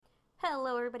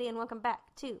Hello, everybody, and welcome back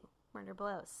to Murder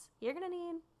Blows. You're gonna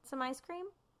need some ice cream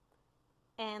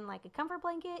and like a comfort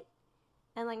blanket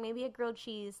and like maybe a grilled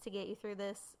cheese to get you through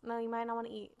this. No, you might not want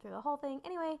to eat through the whole thing.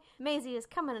 Anyway, Maisie is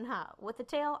coming in hot with a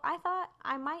tale I thought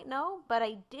I might know, but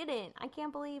I didn't. I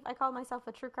can't believe I called myself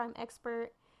a true crime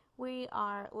expert. We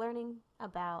are learning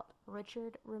about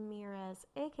Richard Ramirez,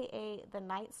 aka the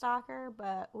Night Stalker,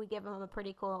 but we give him a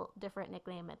pretty cool different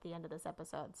nickname at the end of this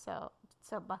episode, so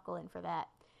buckle in for that.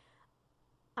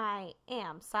 I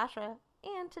am Sasha,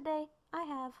 and today I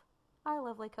have our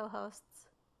lovely co-hosts,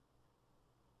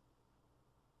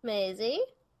 Maisie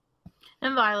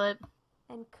and Violet.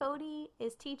 And Cody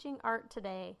is teaching art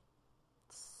today,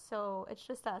 so it's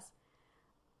just us.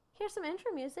 Here's some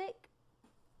intro music.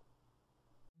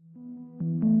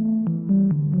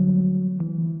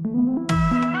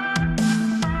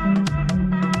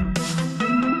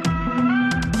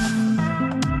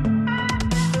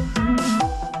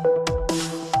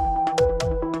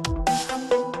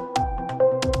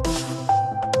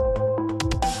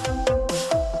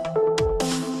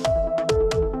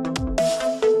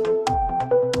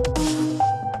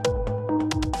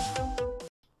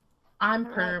 I'm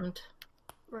permed.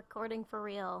 Recording for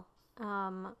real.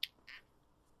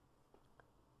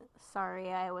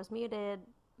 Sorry, I was muted.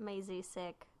 Maisie's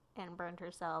sick and burned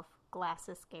herself. Glass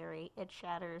is scary. It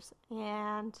shatters.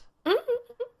 And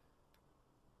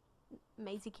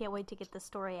Maisie can't wait to get the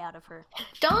story out of her.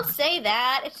 Don't say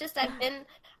that. It's just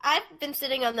I've been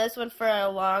sitting on this one for a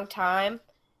long time,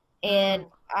 and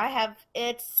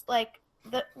it's like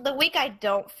the week I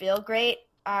don't feel great,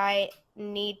 I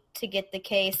need to get the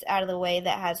case out of the way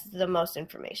that has the most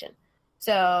information.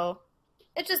 So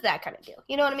it's just that kind of deal.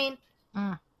 You know what I mean?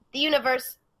 The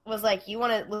universe was like, you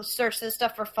want to search this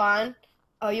stuff for fun?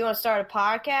 Oh, you want to start a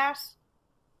podcast?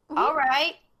 Mm-hmm. All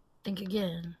right. Think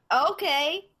again.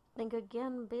 Okay. Think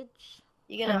again, bitch.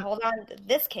 You're going to hold on to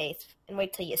this case and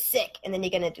wait till you're sick, and then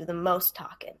you're going to do the most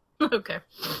talking. Okay.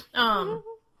 That's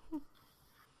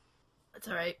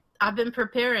all right. I've been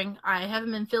preparing. I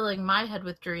haven't been filling my head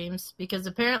with dreams because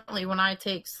apparently when I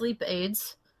take sleep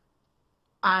aids,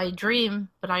 I dream,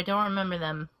 but I don't remember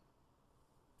them.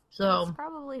 So it's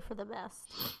probably for the best.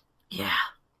 Yeah.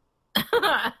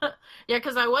 Yeah,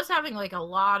 because I was having like a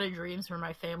lot of dreams where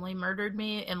my family murdered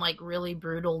me in like really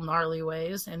brutal, gnarly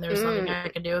ways, and there's nothing I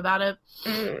could do about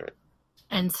it.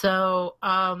 And so,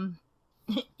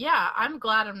 yeah, I'm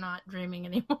glad I'm not dreaming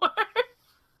anymore.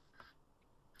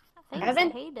 I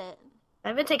hate it.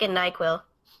 I've been taking NyQuil.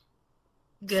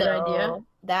 Good idea.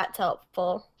 That's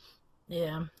helpful.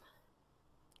 Yeah.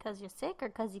 Because you're sick or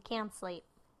because you can't sleep?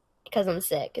 Because I'm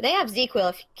sick. They have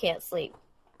ZQuil if you can't sleep.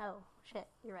 Oh, shit.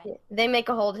 You're right. They make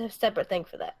a whole separate thing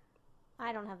for that.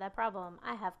 I don't have that problem.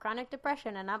 I have chronic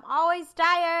depression and I'm always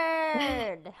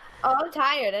tired. Oh, I'm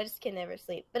tired. I just can never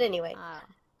sleep. But anyway.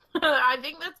 I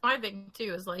think that's my thing,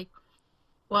 too, is like,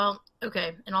 well,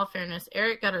 okay, in all fairness,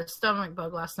 Eric got a stomach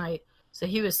bug last night, so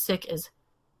he was sick as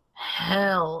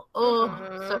hell. Oh,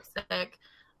 so sick.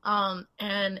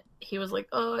 And he was like,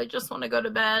 oh, I just want to go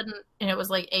to bed. And it was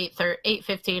like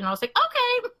 8:15. And I was like,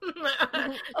 okay,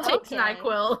 take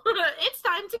NyQuil. It's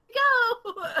time to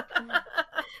go.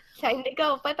 Time to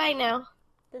go. Bye-bye now.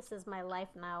 This is my life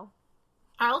now.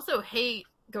 I also hate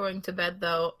going to bed,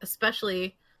 though,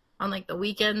 especially on like the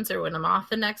weekends or when I'm off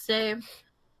the next day,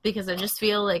 because I just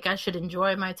feel like I should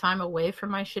enjoy my time away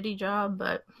from my shitty job.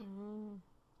 But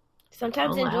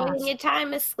sometimes enjoying your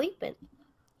time is sleeping.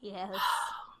 Yes.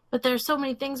 But there's so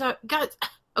many things. Guys,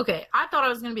 okay, I thought I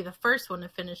was going to be the first one to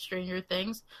finish Stranger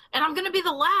Things, and I'm going to be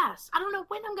the last. I don't know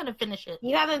when I'm going to finish it.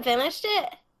 You haven't finished it?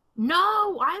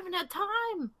 No, I haven't had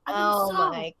time.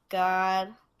 My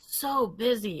God. So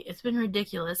busy. It's been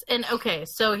ridiculous. And okay,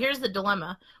 so here's the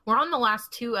dilemma. We're on the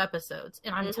last 2 episodes,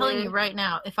 and I'm telling you right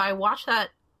now, if I watch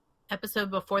that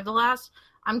episode before the last,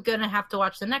 I'm going to have to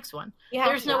watch the next one.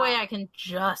 There's no way I can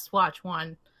just watch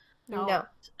one. No.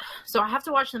 So I have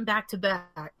to watch them back to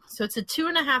back. So it's a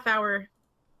 2.5 hour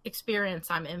experience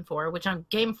I'm in for, which I'm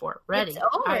game for, ready. It's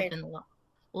over. I've been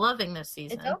loving this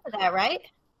season. It's over that, right?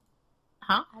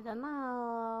 Huh? I don't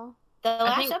know. The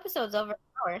last episode's over an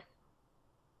hour.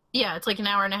 Yeah, it's like an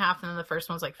hour and a half, and then the first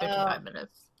one's like 55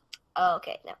 minutes. Oh,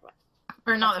 okay. Never mind.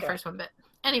 Or not the first one, but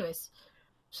anyways.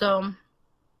 So,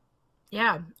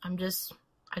 yeah, I just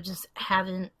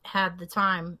haven't had the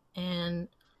time, and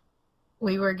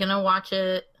we were going to watch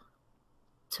it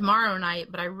tomorrow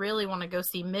night, but I really want to go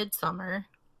see Midsummer.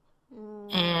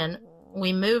 And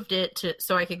we moved it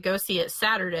so I could go see it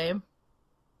Saturday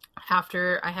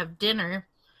after I have dinner,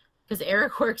 because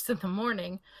Eric works in the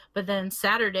morning. But then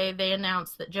Saturday they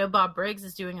announced that Joe Bob Briggs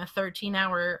is doing a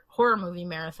 13-hour horror movie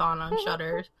marathon on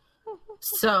Shudder.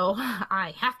 So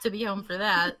I have to be home for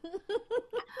that.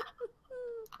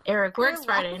 Eric works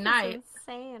Friday night.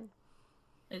 Insane.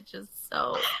 It's just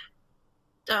so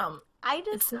dumb. I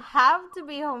just have to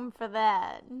be home for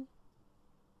that.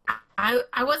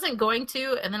 I wasn't going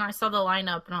to, and then I saw the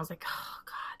lineup, and I was like, oh,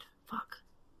 God, fuck.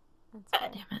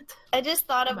 God damn it. I just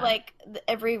thought of, like,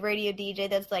 every radio DJ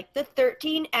that's like, the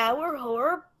 13-hour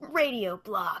horror radio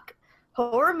block.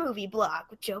 Horror movie block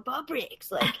with Joe Bob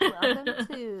Briggs. Like, welcome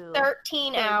to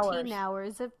 13 hours. 13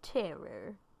 hours of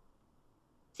terror.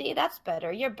 See, that's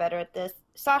better. You're better at this.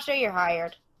 Sasha, you're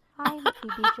hired. I'm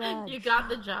Phoebe Judge. You got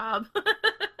the job.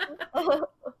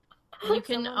 You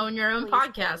can own your own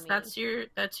podcast. That's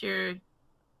your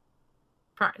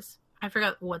prize. I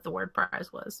forgot what the word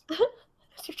prize was.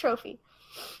 That's your trophy.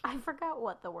 I forgot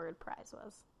what the word prize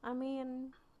was. I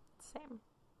mean, same.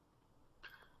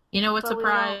 You know what's a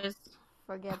prize?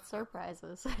 Forget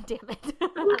surprises. Damn it.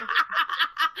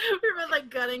 We were like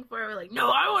gunning for it. We're like, no,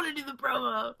 I want to do the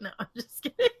promo. No, I'm just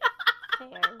kidding.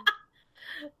 Fair.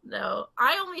 No,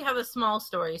 I only have a small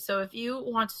story. So if you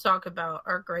want to talk about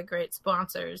our great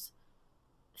sponsors,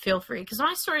 feel free. Because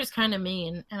my story is kind of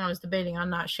mean, and I was debating on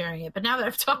not sharing it. But now that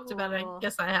I've talked about it, I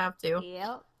guess I have to.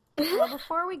 Yep. Well,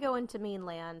 before we go into Mean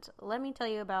Land, let me tell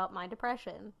you about my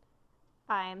depression.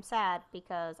 I am sad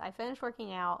because I finished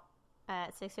working out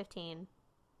at 6:15.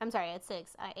 I'm sorry, at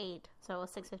 6. I ate, so it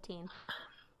was 6:15.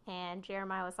 And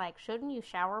Jeremiah was like, shouldn't you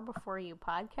shower before you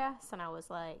podcast? And I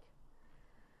was like,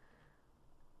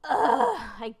 ugh,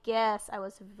 I guess. I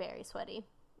was very sweaty.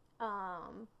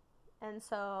 And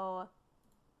so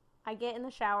I get in the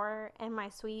shower, and my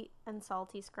sweet and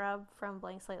salty scrub from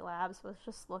Blank Slate Labs was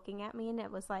just looking at me, and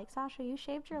it was like, Sasha, you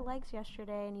shaved your legs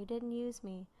yesterday, and you didn't use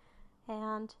me.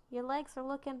 And your legs are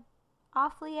looking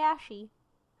awfully ashy.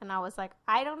 And I was like,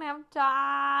 I don't have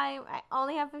time. I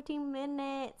only have 15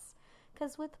 minutes.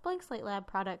 Because with Blank Slate Lab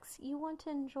products, you want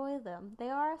to enjoy them. They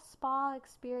are a spa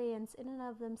experience in and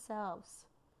of themselves.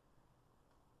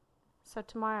 So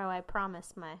tomorrow I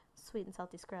promise my sweet and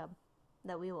salty scrub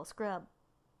that we will scrub.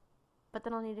 But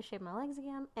then I'll need to shave my legs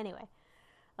again. Anyway.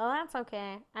 Well, that's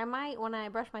okay. I might, when I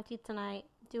brush my teeth tonight,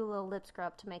 do a little lip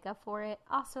scrub to make up for it.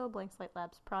 Also a Blank Slate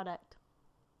Labs product.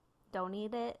 Don't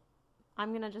need it.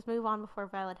 I'm going to just move on before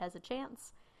Violet has a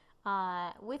chance.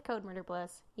 With code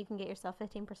MurderBliss, you can get yourself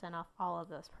 15% off all of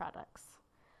those products.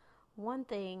 One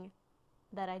thing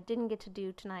that I didn't get to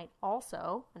do tonight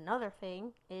also, another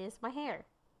thing, is my hair.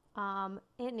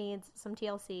 It needs some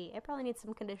TLC. It probably needs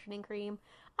some conditioning cream.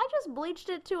 I just bleached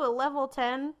it to a level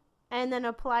 10 and then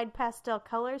applied pastel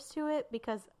colors to it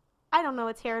because I don't know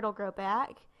its hair it'll grow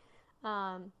back.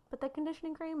 But the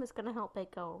conditioning cream is going to help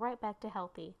it go right back to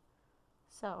healthy.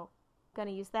 So,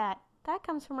 gonna use that. That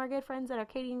comes from our good friends at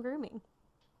Arcadian Grooming.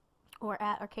 Or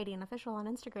at Arcadian Official on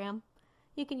Instagram.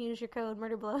 You can use your code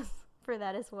MurderBlows for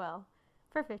that as well.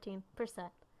 For 15%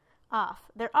 off.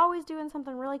 They're always doing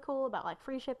something really cool about like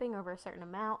free shipping over a certain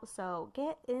amount. So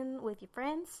get in with your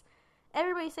friends.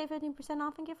 Everybody save 15%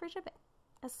 off and get free shipping.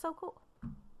 That's so cool.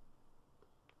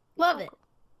 Love it.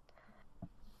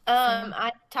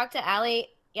 I talked to Allie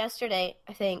yesterday,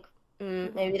 I think.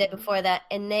 Maybe the day before that.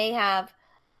 And they have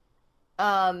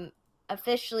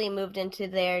officially moved into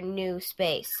their new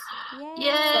space.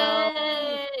 Yay!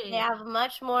 So they have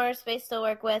much more space to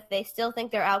work with. They still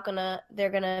think they're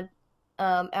gonna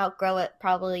outgrow it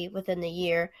probably within the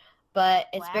year, but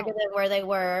it's bigger than where they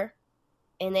were.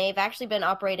 And they've actually been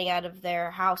operating out of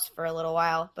their house for a little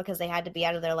while because they had to be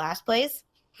out of their last place.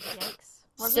 Yikes.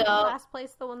 Wasn't the last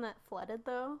place the one that flooded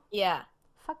though? Yeah.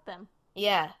 Fuck them.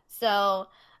 Yeah. So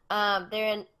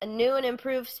they're in a new and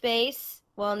improved space.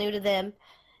 Well, new to them.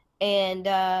 And,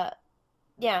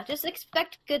 yeah, just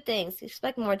expect good things.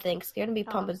 Expect more things. They're going to be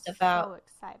pumping stuff out. I'm so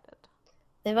excited.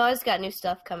 They've always got new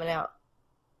stuff coming out.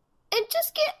 And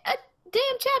just get a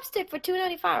damn chapstick for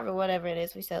 $2.95 or whatever it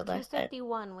is we said last time.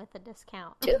 $2.51 with a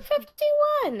discount.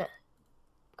 $2.51.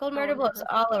 Code MurderBliss,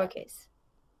 all lowercase.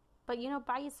 But,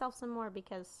 buy yourself some more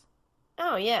because...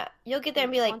 Oh, yeah. You'll get there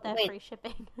and be like, want that wait. free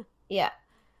shipping. Yeah.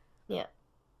 Yeah.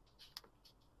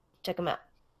 Check them out.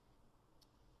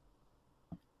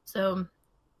 So,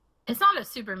 it's not a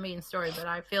super mean story, but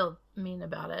I feel mean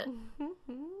about it.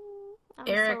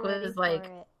 Eric was like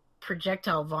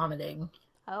projectile vomiting.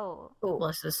 Oh.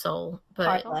 Bless his soul.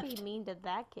 But don't be mean to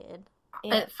that kid.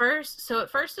 At first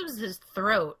it was his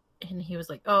throat. And he was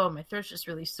like, oh, my throat's just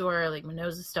really sore. Like, my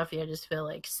nose is stuffy. I just feel,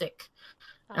 like, sick.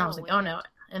 And I was like, oh, no.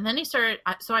 And then he started...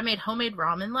 So I made homemade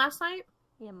ramen last night.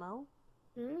 Yeah, Mo?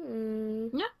 Yeah.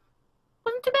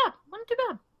 Wasn't too bad.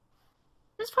 It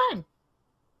was fine.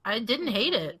 I didn't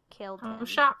hate it. Killed him. I was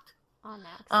shocked. On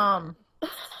accident.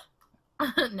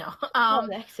 No.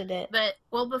 An accident. But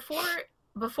well,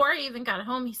 before I even got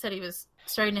home, he said he was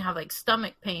starting to have like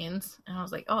stomach pains, and I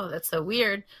was like, oh, that's so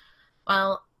weird.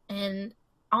 Well, and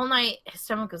all night his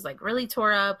stomach was like really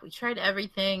tore up. We tried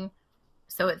everything.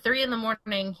 So at 3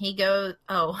 a.m, he goes,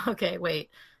 oh, okay, wait,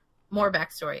 more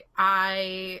backstory.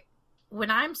 When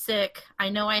I'm sick, I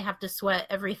know I have to sweat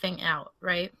everything out,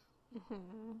 right?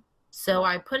 Mm-hmm. So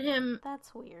I put him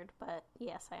That's weird, but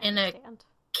yes, I in a understand.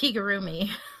 kigurumi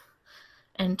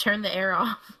and turned the air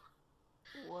off.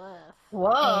 Woof.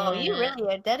 Whoa, And- you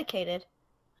really are dedicated.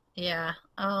 Yeah.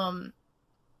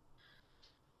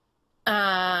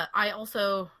 I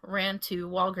also ran to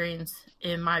Walgreens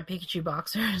in my Pikachu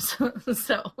boxers.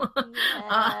 So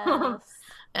Yes.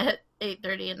 at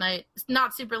 8:30 at night. It's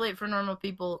not super late for normal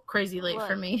people, crazy late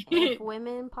for Look, me.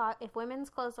 if women's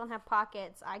clothes don't have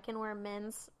pockets, I can wear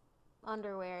men's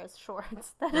underwear as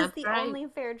shorts. That is That's the right. only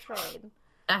fair trade.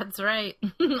 That's right.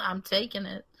 I'm taking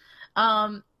it.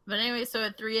 But anyway, so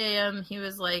at 3 a.m. he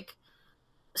was like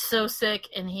so sick,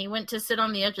 and he went to sit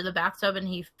on the edge of the bathtub and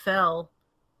he fell.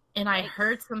 And I Yikes.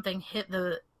 heard something hit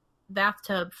the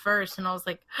bathtub first, and I was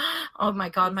like, oh my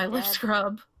God, He's my lip dead.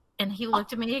 scrub. And he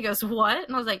looked at me, he goes, what?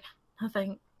 And I was like,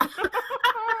 nothing.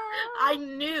 I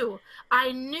knew.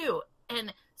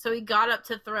 And so he got up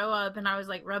to throw up, and I was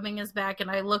like rubbing his back,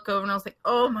 and I look over and I was like,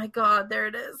 oh my God, there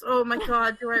it is. Oh my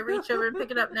God, do I reach over and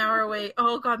pick it up now or wait?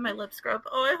 Oh God, my lip scrub.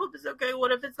 Oh, I hope it's okay.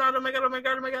 What if it's not? Oh my God, oh my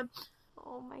God, oh my God.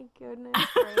 Oh my goodness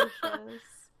gracious.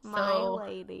 My So-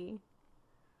 lady.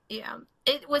 Yeah,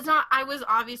 it was not. I was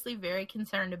obviously very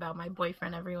concerned about my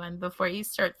boyfriend, everyone, before you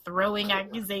start throwing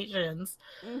accusations.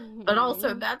 But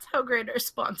also, that's how great our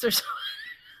sponsors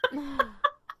are.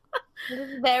 It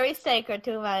is very sacred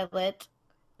to Violet.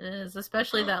 It is,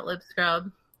 especially that lip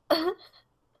scrub.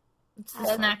 It's the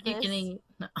I snack love you can this. eat.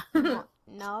 No.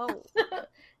 No.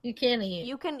 You can't eat.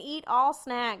 You can eat all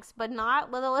snacks, but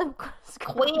not with a lip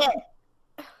scrub. Quit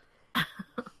it.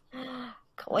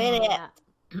 Quit it. Yeah.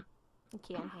 You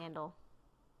can't handle.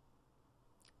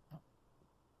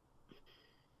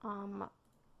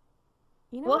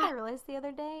 You know what I What? realized the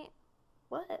other day?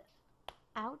 What?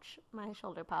 Ouch, my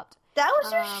shoulder popped. That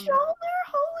was your Um, shoulder?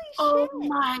 Holy Oh shit.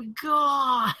 my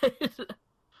God.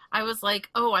 I was like,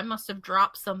 oh, I must have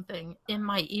dropped something in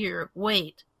my ear.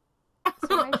 Wait.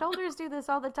 So my shoulders do this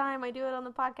all the time. I do it on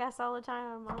the podcast all the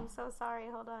time. I'm so sorry.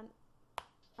 Hold on.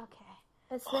 Okay.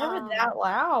 It's never Um, that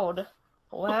loud.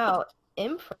 Wow.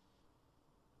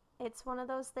 It's one of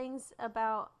those things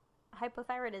about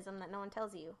hypothyroidism that no one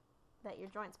tells you, that your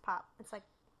joints pop. It's like,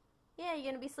 yeah, you're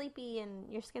going to be sleepy and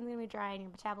your skin's going to be dry and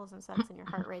your metabolism sucks and your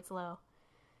heart rate's low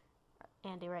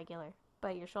and irregular.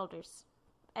 But your shoulders,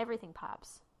 everything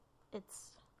pops.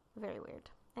 It's very weird.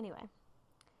 Anyway.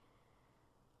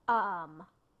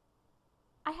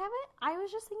 I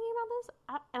was just thinking about this,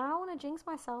 and I don't want to jinx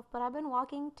myself, but I've been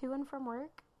walking to and from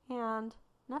work, and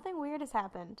nothing weird has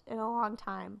happened in a long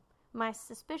time. My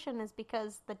suspicion is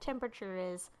because the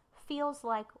temperature feels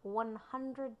like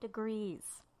 100 degrees.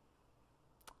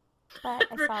 But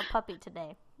I saw a puppy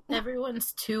today.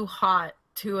 Everyone's too hot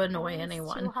to annoy It's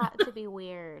anyone. too hot to be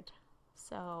weird.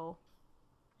 So,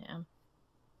 Yeah.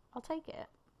 I'll take it.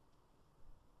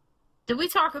 Did we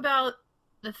talk about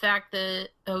the fact that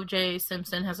O.J.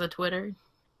 Simpson has a Twitter?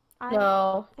 I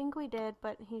No. think we did,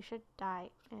 but he should die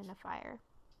in a fire.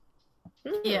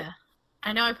 Yeah.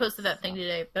 I know I posted that thing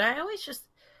today, but I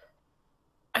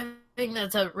think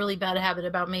that's a really bad habit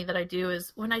about me that I do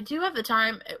is when I do have the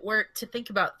time at work to think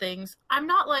about things, I'm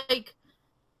not like,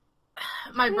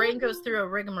 my brain goes through a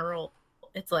rigmarole.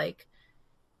 It's like,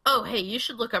 oh, hey, you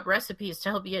should look up recipes to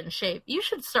help you get in shape. You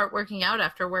should start working out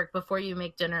after work before you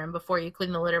make dinner and before you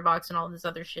clean the litter box and all this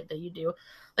other shit that you do.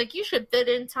 Like, you should fit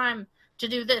in time to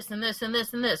do this and this and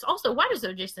this and this. Also, why does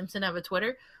O.J. Simpson have a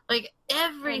Twitter? Like,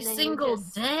 every And then you single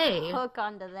just day. Hook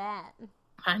onto that.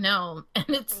 I know. And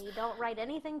it's... And you don't write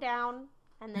anything down,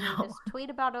 and then No. you just tweet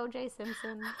about O.J.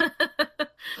 Simpson.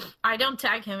 I don't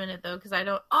tag him in it, though, because I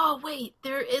don't... Oh, wait,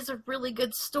 there is a really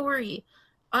good story.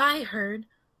 I heard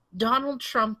Donald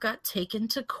Trump got taken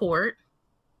to court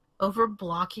over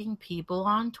blocking people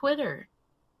on Twitter.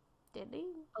 Did he?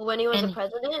 When he was And- the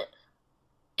president?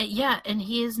 Yeah, and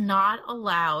he is not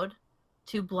allowed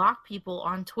to block people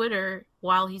on Twitter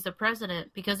while he's a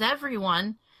president because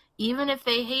everyone, even if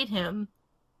they hate him,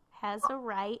 Has a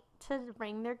right to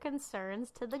bring their concerns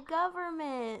to the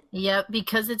government. yep,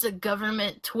 because it's a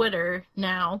government Twitter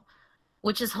now,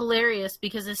 which is hilarious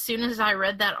because as soon as I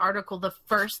read that article, the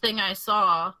first thing I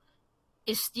saw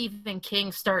is Stephen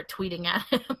King start tweeting at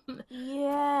him.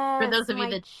 Yes, those of you my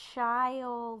that-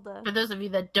 child. For those of you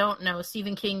that don't know,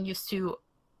 Stephen King used to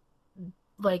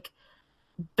like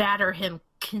batter him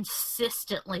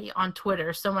consistently on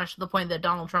Twitter, so much to the point that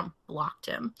Donald Trump blocked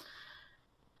him,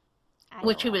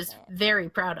 which he was very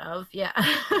proud of. Yeah.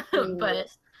 But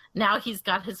now he's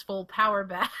got his full power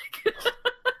back.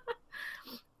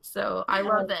 So I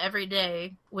love that every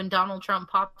day when Donald Trump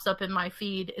pops up in my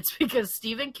feed, it's because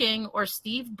Stephen King or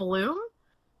Steve Bloom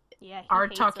are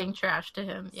talking trash to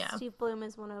him. Yeah. Steve Bloom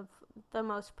is one of the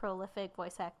most prolific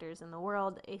voice actors in the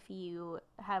world. If you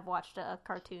have watched a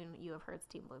cartoon, you have heard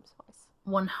Steve Bloom's voice.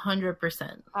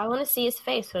 100%. I want to see his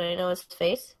face. Would I know his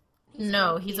face?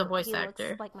 He's a voice actor. He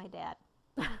looks like my dad.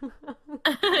 I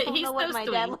don't He's know what so my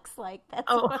sweet. dad looks like. That's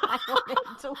what I want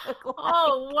him to look like.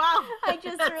 Oh, wow. I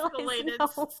just realized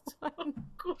no one.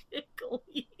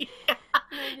 Quickly.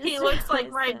 He looks like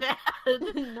my dad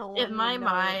No one in my would know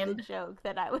mind. the joke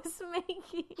that I was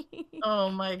making. Oh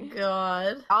my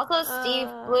god. Also, Steve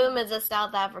Bloom is a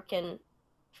South African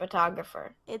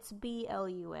photographer. It's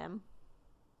BLUM.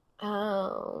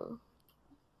 Oh.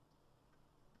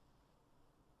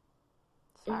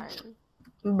 Sorry.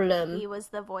 Bloom. He was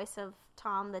the voice of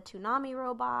Tom the Toonami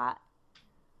robot.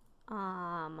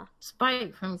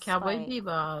 Spike from Cowboy Spike,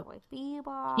 Bebop. Cowboy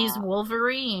Bebop. He's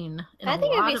Wolverine in I a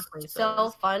think lot it'd of be places.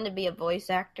 so fun to be a voice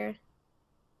actor.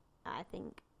 I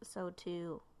think so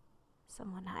too.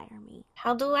 Someone hire me.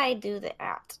 How do I do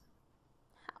that?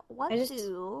 What I just-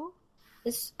 do?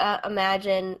 Just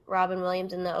imagine Robin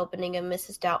Williams in the opening of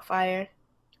Mrs. Doubtfire.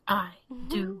 I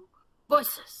do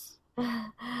voices. Look,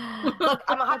 I'm a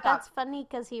But hot dog. that's funny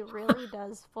because he really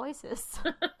does voices.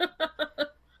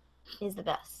 He's the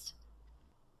best.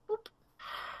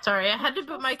 Sorry, I had to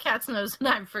put my cat's nose and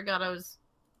I forgot I was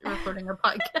recording a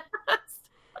podcast.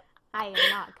 I am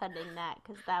not cutting that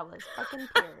because that was fucking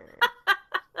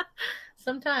pure.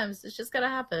 Sometimes it's just gotta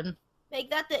happen.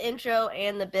 Make that the intro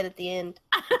and the bit at the end.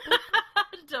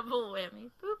 Double whammy.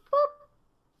 Boop, boop.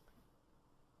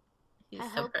 He's I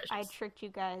so hope precious. I tricked you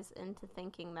guys into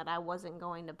thinking that I wasn't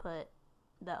going to put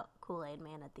the Kool-Aid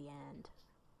Man at the end.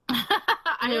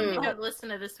 I don't even listen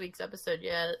to this week's episode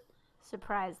yet.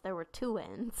 Surprise, there were two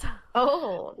ends.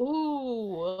 Oh,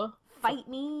 Ooh. Fight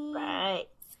me. right.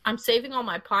 I'm saving all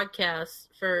my podcasts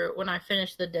for when I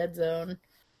finish the Dead Zone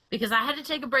because I had to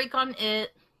take a break on it,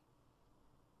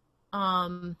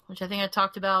 which I think I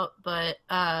talked about. But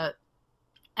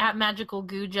at Magical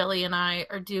Goo Jelly and I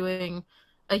are doing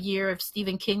a year of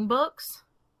Stephen King books,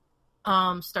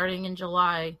 starting in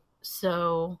July.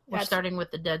 So we're starting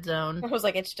with the Dead Zone. I was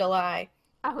like, it's July.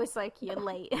 I was like, you're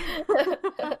late.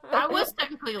 I was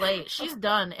technically late. She's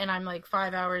done, and I'm like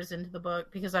 5 hours into the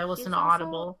book because I listen She's to also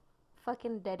Audible.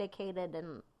 fucking dedicated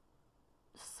and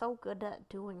so good at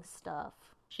doing stuff.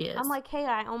 She is. I'm like, hey,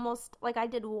 I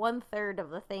did 1/3 of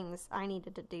the things I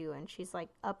needed to do, and she's like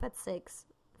up at 6,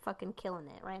 fucking killing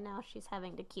it. Right now, she's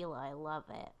having tequila. I love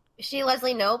it. Is she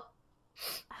Leslie Knope?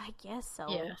 I guess so.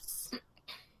 Yes.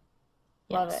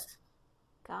 Love Yes. it.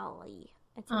 Golly,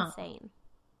 it's insane.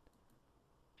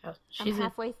 Yeah, I'm she's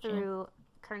halfway through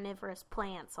Carnivorous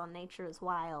Plants on Nature is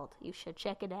Wild. You should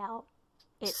check it out.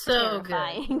 It's So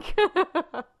terrifying.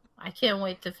 I can't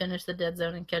wait to finish the Dead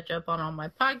Zone and catch up on all my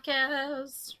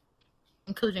podcasts,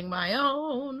 including my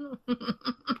own.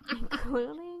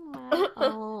 Including my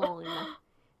own.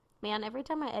 Man, every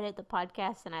time I edit the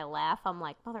podcast and I laugh, I'm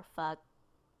like, motherfuck.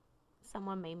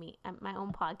 Someone made me, my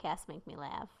own podcast make me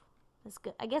laugh. That's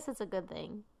good. I guess it's a good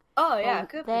thing. Oh, yeah. Well,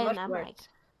 Could be then much I'm worse. like,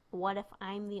 what if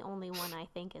I'm the only one I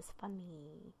think is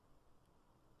funny?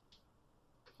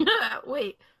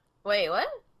 Wait, Wait, what?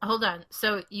 hold on.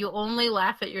 So you only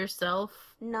laugh at yourself?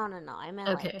 No. I meant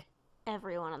Okay. like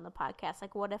everyone on the podcast.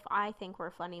 Like, what if I think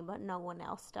we're funny, but no one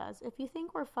else does? If you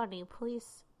think we're funny,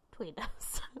 please tweet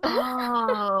us.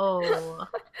 Oh.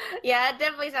 Yeah, it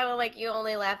definitely sounded like you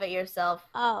only laugh at yourself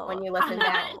Oh. when you listen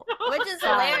back, which is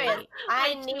Sorry. hilarious.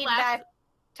 I Like, she need laughs- that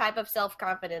type of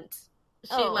self-confidence.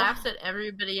 She Oh. laughs at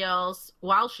everybody else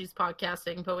while she's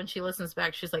podcasting, but when she listens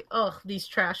back, she's like, ugh, these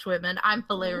trash women. I'm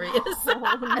hilarious.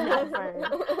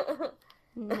 Never.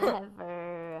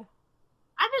 Never.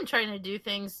 I've been trying to do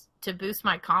things to boost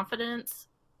my confidence.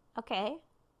 Okay.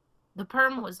 The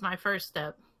perm was my first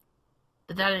step,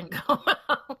 but that didn't go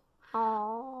well.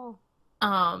 Oh.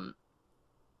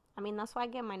 I mean, that's why I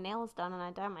get my nails done and I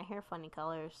dye my hair funny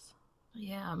colors.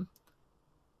 Yeah.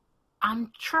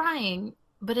 I'm trying,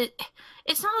 but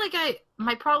it's not like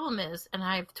my problem is, and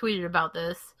I've tweeted about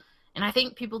this, and I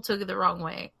think people took it the wrong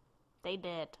way. They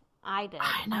did. I did.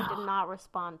 I know. did not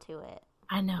respond to it.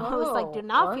 I know. I was like, do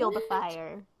not feel the what?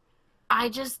 fire. I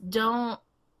just don't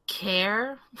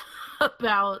care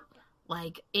about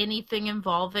like anything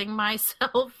involving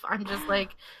myself. I'm just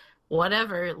like,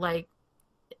 whatever. Like,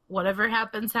 whatever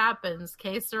happens, happens.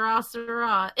 Que sera,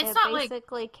 sera. It's it not like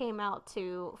basically came out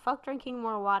to fuck drinking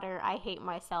more water. I hate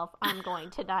myself. I'm going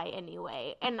to die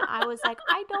anyway. And I was like,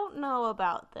 I don't know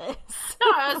about this.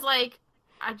 no. I was like,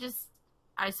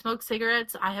 I smoke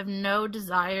cigarettes. I have no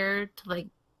desire to like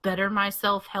better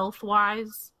myself health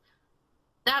wise.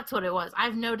 That's what it was. I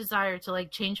have no desire to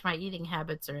like change my eating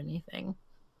habits or anything,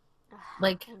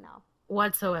 like I know.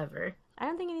 whatsoever. I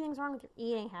don't think anything's wrong with your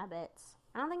eating habits.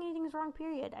 I don't think anything's wrong,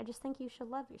 period. I just think you should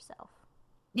love yourself.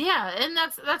 Yeah, and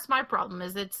that's my problem.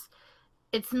 Is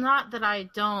it's not that I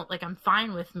don't like. I'm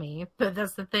fine with me, but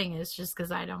that's the thing. It's just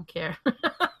because I don't care.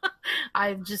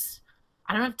 I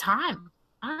don't have time.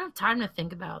 I don't have time to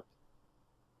think about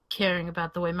caring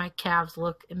about the way my calves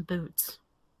look in boots.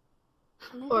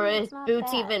 Maybe Or it's if not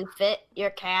boots that. even fit your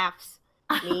calves.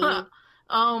 Me.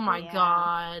 Oh my Yeah.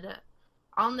 God.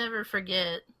 I'll never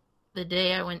forget the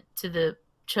day I went to the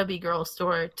Chubby Girl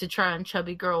store to try on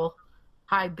Chubby Girl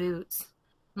high boots.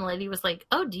 And the lady was like,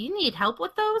 oh, do you need help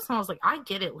with those? And I was like, I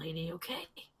get it, lady, okay?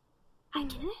 I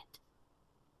get it.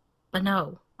 But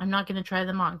no, I'm not going to try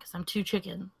them on because I'm too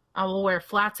chicken. I will wear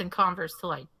flats and Converse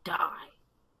till I die.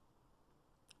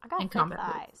 I got and thick combat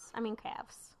thighs. I mean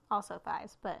calves. Also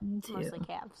thighs, but Me too. mostly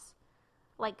calves.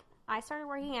 Like, I started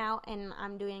working out and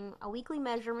I'm doing a weekly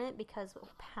measurement because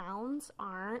pounds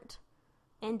aren't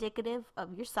indicative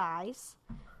of your size.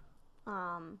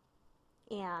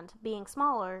 And being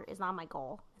smaller is not my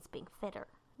goal. It's being fitter.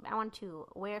 I want to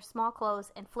wear small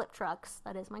clothes and flip trucks.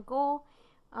 That is my goal.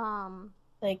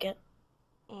 Like it.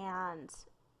 And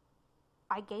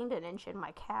I gained an inch in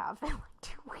my calf in like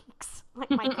 2 weeks. Like,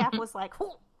 my calf was like,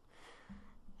 whoo!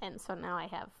 And so now I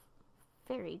have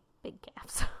very big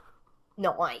calves.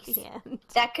 Nice. And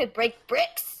That could break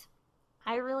bricks.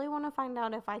 I really want to find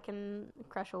out if I can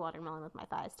crush a watermelon with my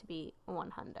thighs to be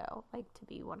 100. Like, to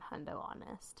be 100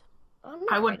 honest. I'm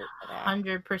I not would ready for that.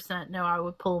 100% know I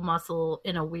would pull muscle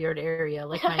in a weird area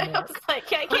like my I neck. was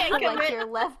like, I can't Like commit. your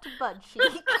left butt cheek.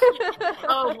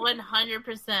 Oh,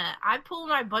 100%. I pull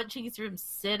my butt cheeks from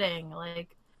sitting.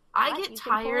 Like, I What? get You can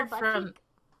pull a tired butt from cheek?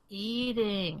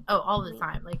 eating. Oh, all the Me-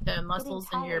 time. Like, the muscles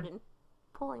in Getting your... tired and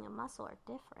pulling a muscle are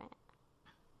different.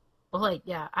 Well, like,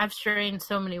 yeah, I've strained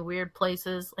so many weird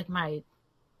places. Like, my,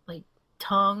 like,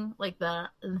 tongue. Like, the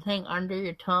thing under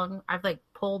your tongue. I've, like,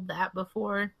 pulled that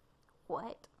before.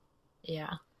 What? Yeah.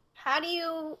 How do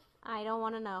you... I don't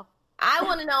want to know. I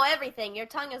want to know everything. Your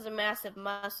tongue is a massive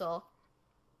muscle.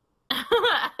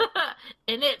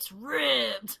 And it's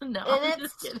ribbed. No, And I'm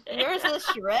just kidding. yours is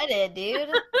shredded, dude.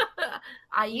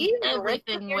 I You eat even lick with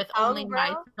everything your with tongue, only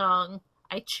my bro? tongue.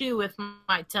 I chew with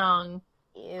my tongue.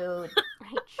 Ew.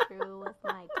 I chew with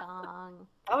my tongue.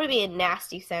 That would be a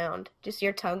nasty sound. Just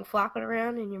your tongue flopping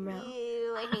around in your mouth.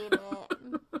 Ew, I hate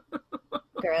it.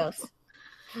 Gross.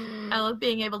 I love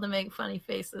being able to make funny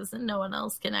faces and no one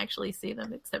else can actually see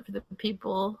them except for the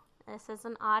people. This is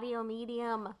an audio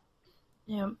medium.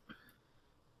 Yeah.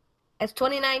 It's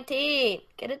 2019.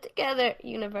 Get it together,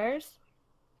 universe.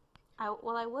 I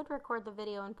would record the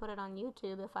video and put it on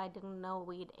YouTube if I didn't know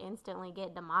we'd instantly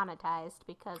get demonetized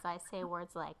because I say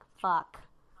words like fuck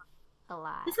a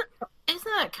lot.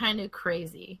 Isn't that kind of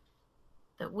crazy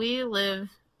that we live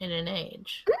in an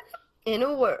age In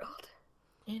a world.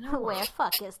 Where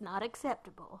fuck is not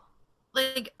acceptable.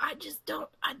 like I just don't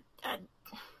I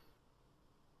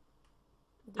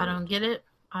don't get it.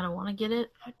 I don't want to get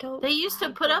it. I don't. They used to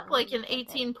I put up don't like an get it.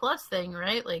 18 plus thing,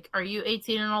 right? Like, are you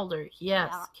 18 and older? Yes.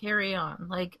 Yeah. Carry on.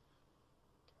 Like,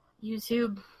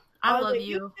 YouTube, I love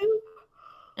you.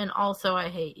 And also, I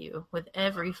hate you with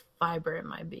every fiber in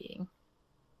my being.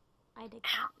 I dig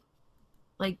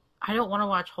Like, I don't want to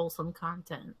watch wholesome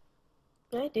content.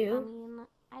 I that. I do. mean,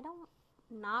 I don't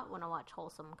not want to watch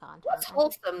wholesome content. What's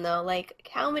wholesome though? Like,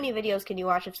 how many videos can you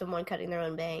watch of someone cutting their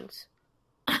own bangs?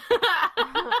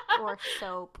 Or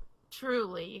soap.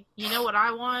 Truly. You know what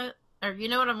I want? Or you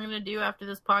know what I'm going to do after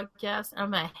this podcast?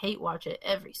 I'm going to hate watch it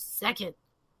every second.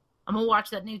 I'm going to watch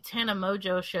that new Tana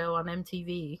Mojo show on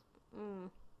MTV.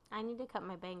 I need to cut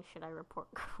my bangs. Should I report?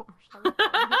 Or should I report?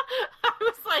 I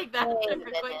was like, that Wait a took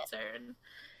a quick minute. turn.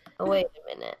 Oh, wait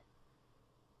a minute.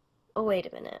 Oh, wait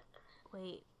a minute.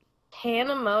 Wait.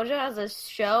 Tana Moja has a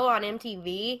show on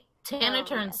MTV? Tana Oh,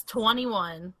 turns yes.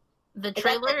 21. The Is that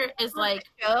trailer the is like,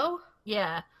 show?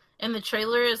 yeah. And the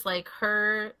trailer is like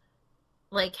her,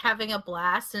 like, having a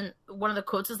blast. And one of the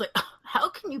quotes is like, how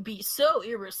can you be so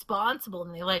irresponsible?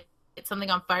 And they like get something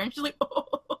on fire. And she's like, oh.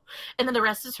 And then the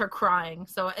rest is her crying.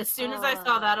 So as soon as I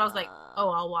saw that, I was like, oh,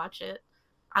 I'll watch it.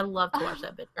 I love to watch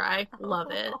that bitch cry. Love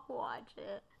it. Watch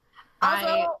it.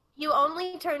 Also, you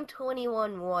only turned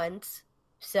 21 once.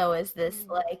 So is this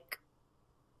like...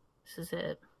 This is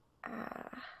it.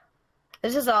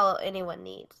 This is all anyone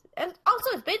needs. And also,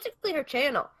 it's basically her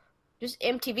channel. Just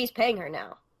MTV's paying her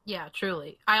now. Yeah,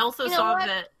 truly. I also You know saw what?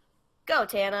 that. Go,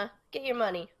 Tana. Get your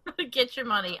money. Get your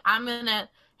money. I'm gonna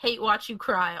hate watch you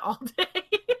cry all day.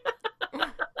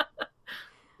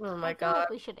 Oh I my feel god. like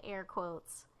we should air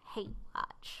quotes hate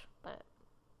watch, but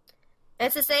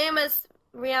It's the same as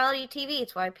reality TV.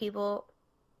 It's why people...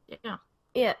 Yeah.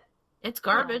 Yeah. It's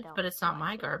garbage, don't but it's not watch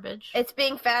my it. garbage. It's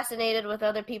being fascinated with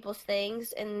other people's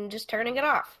things and just turning it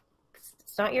off.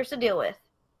 It's not yours to deal with.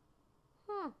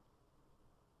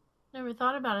 Never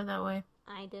thought about it that way.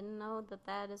 I didn't know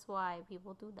that is why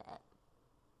people do that.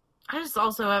 I just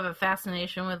also have a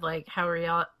fascination with like how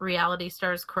reality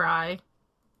stars cry.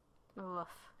 Oof.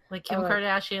 Like Kim Oh.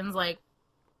 Kardashian's like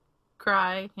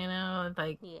cry, you know,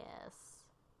 like Yes.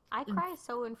 I cry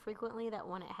so infrequently that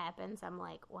when it happens, I'm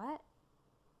like, what?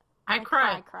 I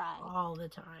cry cry. all the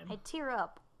time. I tear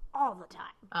up all the time.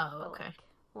 Oh, But, okay. like,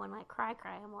 when I cry,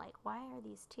 I'm like, why are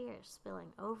these tears spilling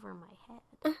over my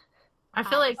head? I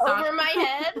feel like Over Sasha- my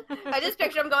head? I just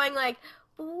picture him going like...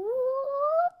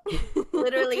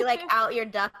 Literally like out your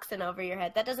ducts and over your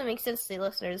head. That doesn't make sense to the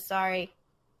listeners. Sorry.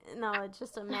 No,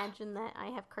 just imagine that I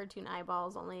have cartoon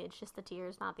eyeballs, only it's just the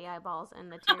tears, not the eyeballs,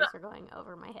 and the tears are going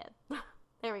over my head.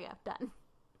 There we go, done.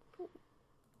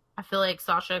 I feel like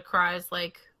Sasha cries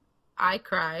like I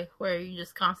cry, where you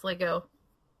just constantly go,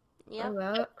 Yep. Oh,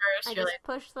 well. first, I you're just like,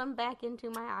 push them back into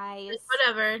my eyes.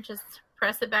 whatever, just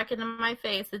press it back into my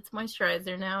face. It's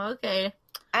moisturizer now, okay.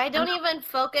 I don't even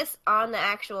focus on the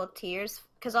actual tears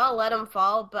because I'll let them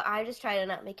fall, but I just try to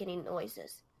not make any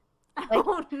noises. Like-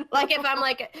 Oh, no. Like if I'm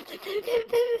like,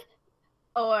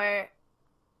 or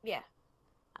yeah.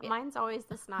 Mine's always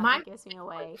the snot Mine- that gives me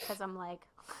away, because I'm like...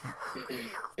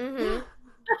 Mm-hmm.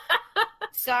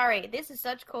 Sorry, this is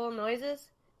such cool noises.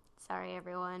 Sorry,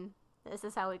 everyone. This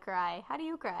is how we cry. How do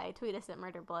you cry? Tweet us at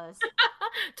Murder Blows.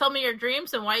 Tell me your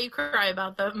dreams and why you cry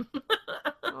about them.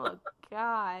 Oh,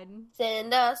 God.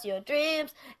 Send us your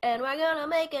dreams, and we're gonna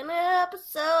make an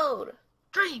episode.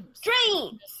 Dreams.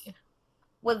 Dreams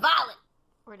with Violet.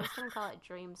 We're just gonna call it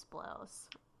Dreams Blows.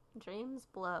 Dreams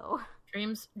Blow.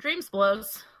 Dreams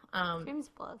blows. Dreams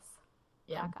Blows.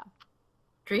 Yeah. .com.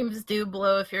 Dreams do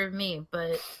blow if you're me,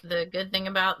 but the good thing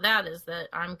about that is that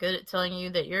I'm good at telling you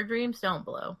that your dreams don't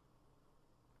blow.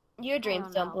 Your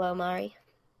dreams don't know. blow, Mari.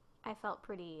 I felt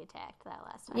pretty attacked that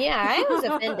last time. Yeah, I was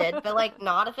offended, but like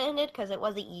not offended because it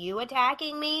wasn't you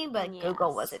attacking me, but Yes.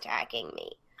 Google was attacking me.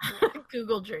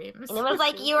 Google dreams. And it was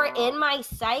like you were Google. in my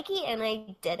psyche, and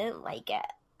I didn't like it.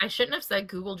 I shouldn't have said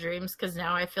Google Dreams because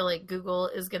now I feel like Google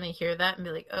is going to hear that and be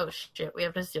like, oh shit, we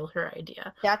have to steal her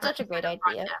idea. That's such a great idea.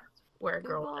 Podcast Where a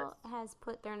girl Google is. has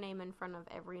put their name in front of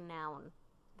every noun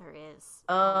there is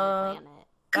Uh, on the planet.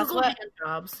 That's Google what. hand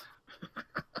jobs.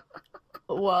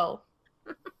 Whoa,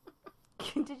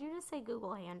 Did you just say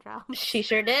Google hand job? she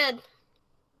sure did.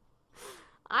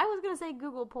 I was gonna say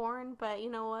Google porn, but you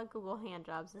know what? Google hand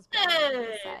jobs is better.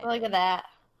 Hey, Decide. Look at that.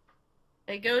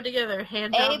 They go together.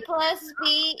 Hand job. A plus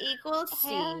B equals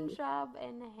hand C. job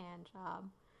and hand job.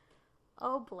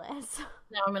 Oh bless.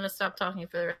 Now I'm going to stop talking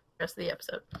for the rest of the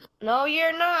episode. No,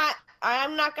 you're not.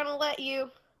 I'm not gonna let you.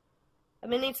 I'm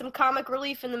gonna need some comic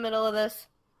relief in the middle of this.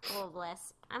 Oh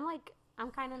bless. I'm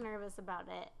kind of nervous about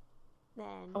it.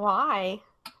 Then, Why?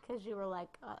 because you were like,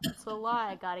 it's a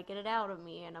lie. I gotta get it out of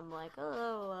me, and I'm like,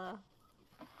 oh,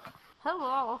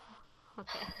 hello.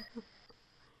 Okay.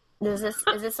 Is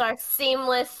this our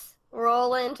seamless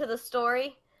roll into the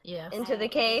story? Yes. Into the I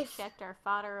just case? checked our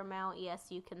fodder amount. Yes,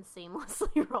 you can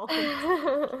seamlessly roll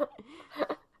it.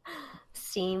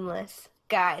 Seamless.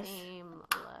 Guys,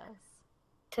 Seamless.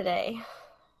 today.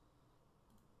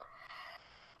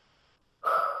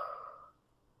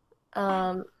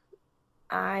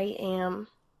 I am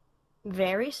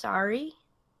very sorry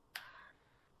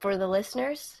for the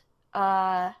listeners.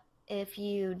 If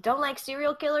you don't like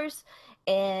serial killers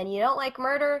and you don't like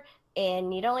murder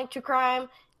and you don't like true crime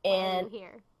and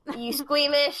here. you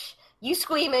squeamish,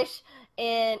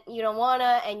 and you don't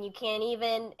wanna, and you can't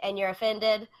even, and you're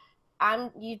offended.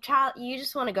 You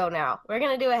just want to go now. We're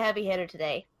gonna do a heavy hitter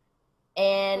today,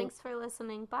 and Thanks for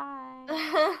listening. Bye.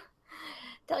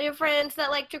 tell your friends that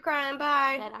like true crime.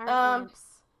 Bye. That aren't imps.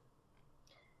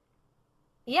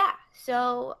 Yeah.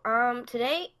 So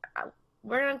today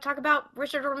we're gonna talk about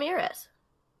Richard Ramirez.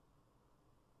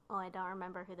 Oh, I don't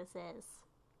remember who this is.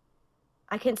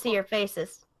 I can see your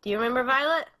faces. Do you remember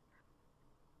Violet?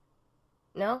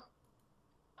 No.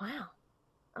 Wow.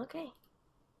 Okay.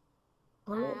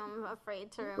 I'm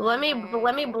afraid to remember.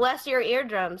 Let me bless your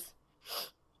eardrums.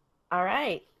 All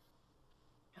right.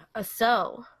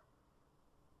 So,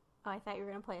 Oh, I thought you were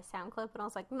going to play a sound clip, and I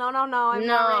was like, no, I'm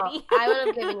not ready. I would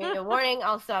have given you a warning.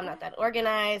 Also, I'm not that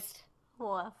organized.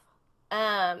 Woof.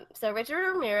 So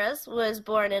Richard Ramirez was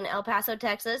born in El Paso,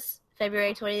 Texas,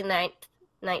 February 29th,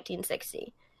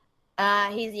 1960.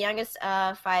 He's the youngest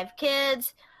of 5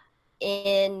 kids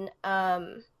in,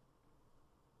 God,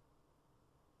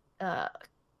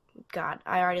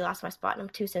 I already lost my spot and I'm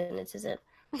 2 sentences in.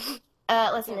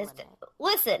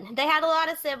 Listen, they had a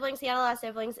lot of siblings. He had a lot of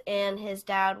siblings, and his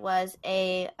dad was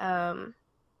he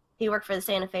worked for the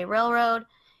Santa Fe Railroad.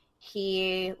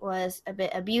 He was a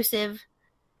bit abusive,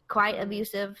 quite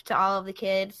abusive to all of the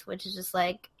kids, which is just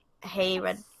like, hey,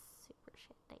 That's super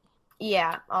shitty.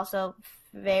 Yeah, also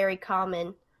very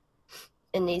common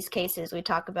in these cases we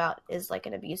talk about is like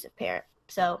an abusive parent.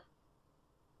 So,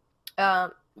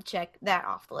 check that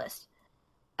off the list.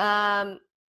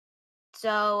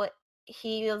 So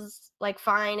he was like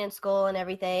fine in school and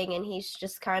everything, and he's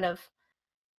just kind of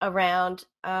around.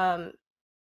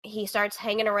 He starts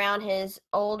hanging around his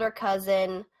older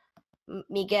cousin,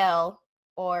 Miguel,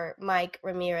 or Mike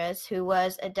Ramirez, who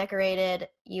was a decorated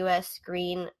U.S.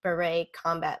 Green Beret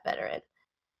combat veteran.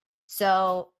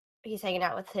 So he's hanging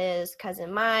out with his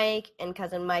cousin Mike, and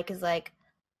cousin Mike is like,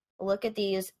 look at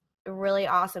these really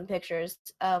awesome pictures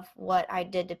of what I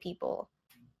did to people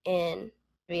in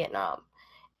Vietnam.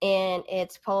 And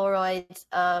it's Polaroids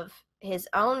of his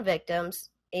own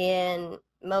victims, and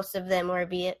most of them were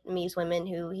Vietnamese women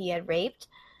who he had raped.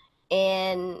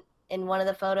 And in one of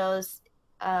the photos,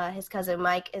 his cousin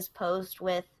Mike is posed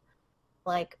with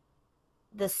like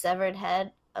the severed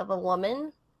head of a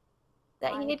woman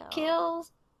that he had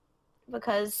killed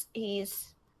because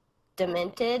he's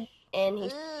demented and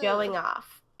he's showing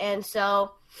off. And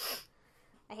so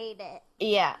I hate it.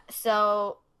 Yeah,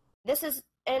 so this is,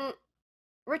 and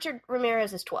Richard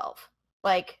Ramirez is 12.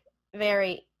 Like,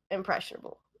 very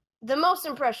impressionable. The most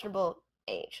impressionable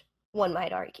age, one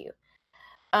might argue.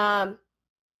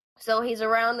 So he's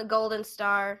around the Golden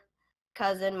Star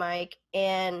cousin Mike,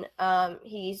 and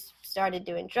he's started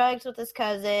doing drugs with his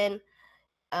cousin.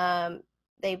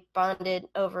 They bonded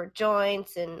over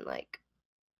joints and like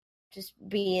just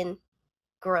being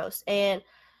gross. And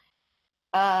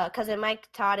cousin Mike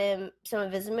taught him some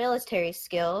of his military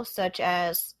skills, such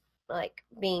as like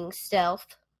being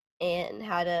stealth and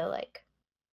how to like,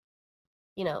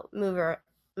 you know,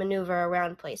 maneuver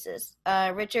around places.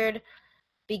 Richard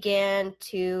began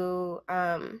to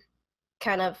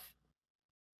kind of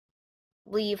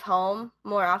leave home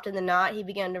more often than not. He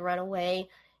began to run away,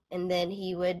 and then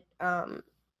he would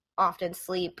often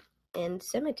sleep in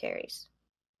cemeteries,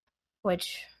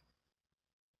 which,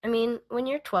 I mean, when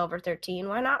you're 12 or 13,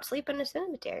 why not sleep in a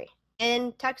cemetery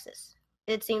in Texas?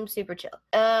 It seems super chill.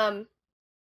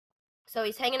 So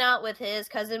he's hanging out with his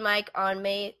cousin Mike on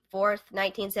May 4th,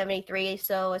 1973.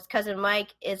 So his cousin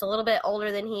Mike is a little bit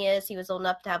older than he is. He was old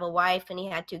enough to have a wife, and he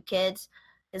had 2 kids.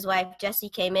 His wife, Jessie,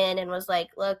 came in and was like,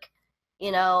 look,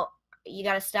 you know, you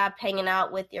got to stop hanging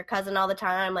out with your cousin all the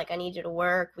time. Like, I need you to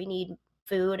work. We need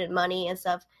food and money and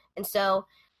stuff. And so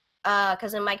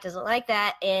cousin Mike doesn't like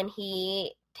that, and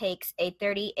he takes a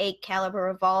 .38 caliber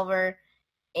revolver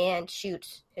and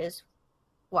shoots his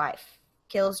wife.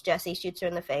 Kills Jessie, shoots her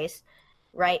in the face,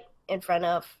 right in front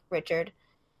of Richard.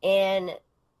 And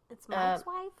it's Mike's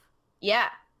wife? Yeah.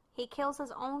 He kills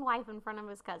his own wife in front of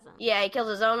his cousin. Yeah, he kills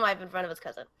his own wife in front of his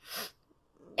cousin.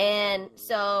 And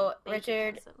so Baby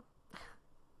Richard... cousin.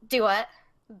 Do what?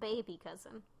 Baby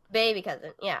cousin. Baby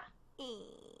cousin, yeah.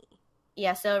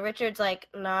 Yeah, so Richard's like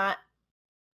not...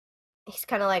 He's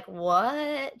kind of like,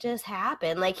 what just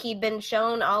happened? Like, he'd been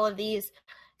shown all of these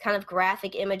kind of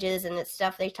graphic images and it's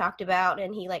stuff they talked about,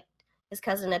 and he like, his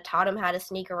cousin had taught him how to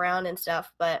sneak around and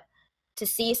stuff, but to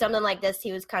see something like this,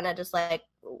 he was kind of just like,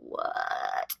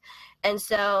 what? And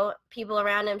so people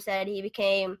around him said he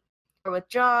became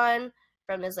withdrawn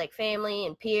from his like family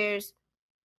and peers,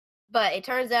 but it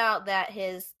turns out that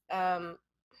his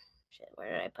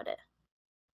where did I put it?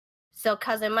 So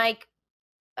cousin Mike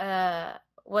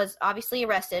was obviously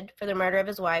arrested for the murder of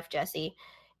his wife, Jessie,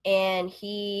 and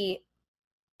he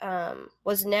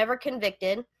was never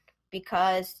convicted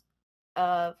because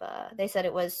of, they said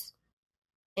it was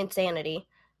insanity.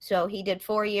 So he did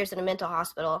 4 years in a mental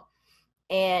hospital.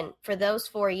 And for those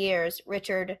 4 years,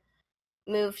 Richard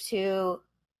moved to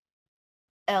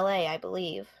LA, I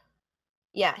believe.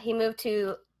 Yeah, he moved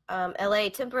to LA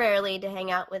temporarily to hang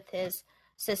out with his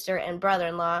sister and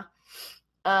brother-in-law.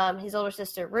 His older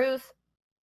sister, Ruth,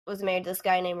 was married to this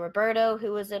guy named Roberto,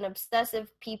 who was an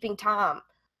obsessive peeping Tom.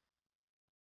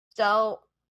 So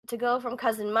to go from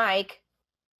cousin Mike,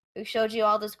 who showed you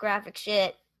all this graphic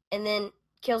shit, and then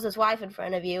kills his wife in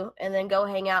front of you, and then go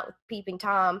hang out with peeping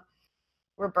Tom,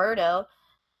 Roberto.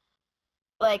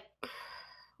 Like,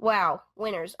 wow,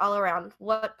 winners all around.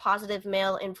 What positive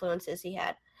male influences he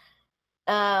had.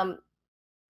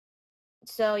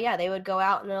 So yeah, they would go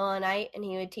out in the middle of the night, and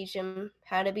he would teach him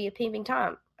how to be a peeping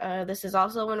Tom. This is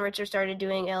also when Richard started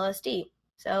doing LSD.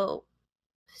 So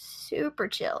super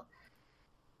chill.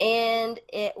 And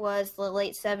it was the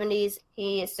late 70s,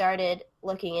 he started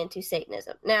looking into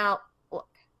Satanism. Now, look,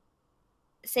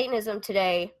 Satanism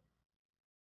today,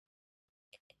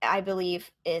 I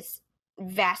believe, is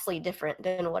vastly different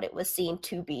than what it was seen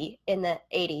to be in the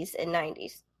 80s and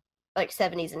 90s, like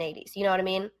 70s and 80s. You know what I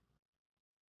mean?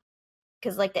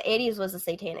 Because, like, the 80s was a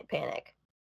satanic panic.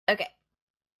 Okay.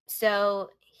 So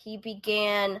he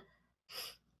began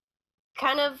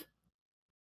kind of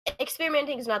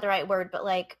experimenting is not the right word, but,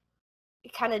 like,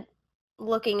 kind of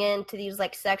looking into these,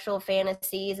 like, sexual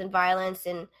fantasies and violence,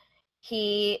 and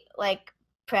he, like,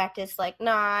 practiced, like,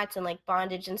 knots and, like,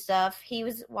 bondage and stuff.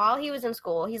 While he was in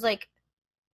school, he's, like,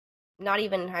 not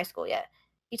even in high school yet.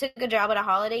 He took a job at a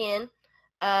Holiday Inn.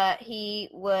 He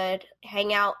would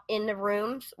hang out in the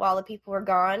rooms while the people were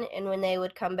gone, and when they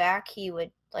would come back, he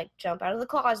would, like, jump out of the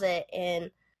closet and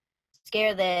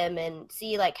scare them and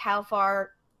see, like, how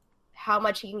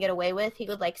much he can get away with. He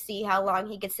would, like, see how long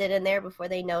he could sit in there before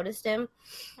they noticed him.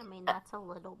 I mean, that's a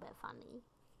little bit funny.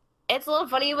 It's a little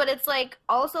funny, but it's, like,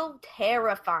 also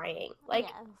terrifying. Like,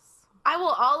 yes. I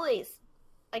will always,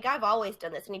 like, I've always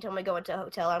done this. Anytime I go into a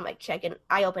hotel, I'm, like,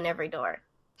 I open every door.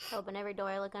 Open every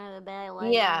door, look under the bed,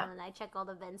 light Yeah. them, and I check all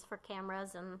the vents for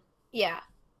cameras and... Yeah.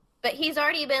 But he's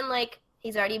already been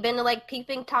to, like,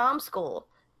 peeping Tom school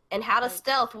and how to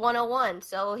stealth 101.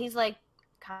 So he's, like,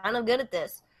 kind of good at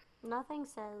this. Nothing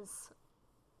says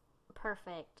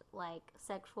perfect like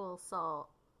sexual assault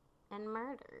and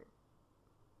murder.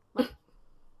 Like,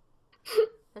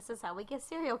 this is how we get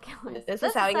serial killers. This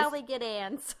is how we get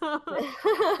ants.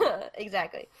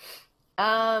 Exactly.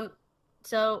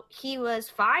 So he was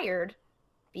fired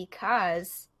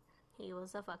because he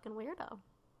was a fucking weirdo.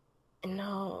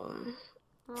 No.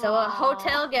 So a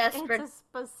hotel guest... It's a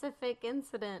specific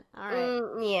incident. All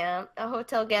right. Yeah. A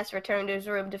hotel guest returned to his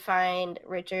room to find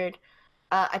Richard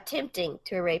attempting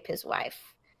to rape his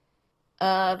wife.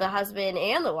 The husband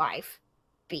and the wife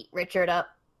beat Richard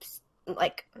up,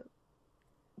 like,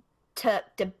 to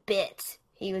bits.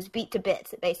 He was beat to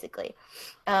bits, basically.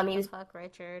 Fuck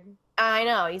Richard. I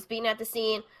know. He's beaten at the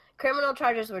scene. Criminal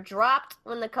charges were dropped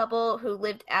when the couple who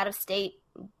lived out of state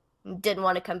didn't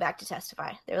want to come back to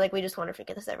testify. They were like, we just want to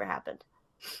forget this ever happened.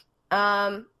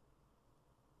 Oh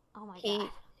my God.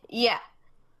 Yeah.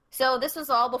 So this was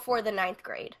all before the 9th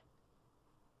grade.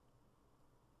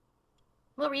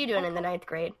 What were you doing in the 9th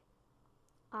grade?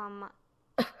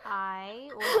 I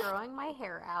was growing my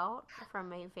hair out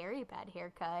from a very bad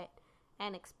haircut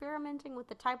and experimenting with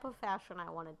the type of fashion I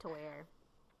wanted to wear.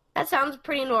 That sounds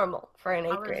pretty normal for an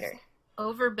 8th grader.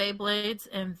 Over Beyblades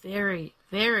and very,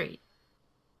 very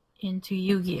into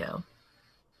Yu-Gi-Oh!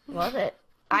 Love it.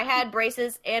 I had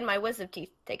braces and my wisdom teeth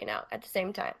taken out at the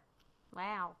same time.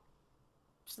 Wow.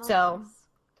 So, Nice.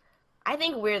 I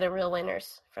think we're the real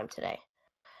winners from today.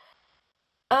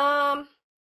 Yeah.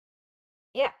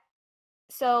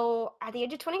 So, at the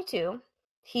age of 22,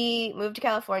 he moved to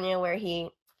California where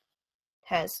he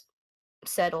has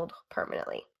settled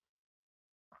permanently.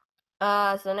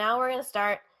 So now we're going to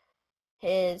start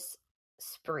his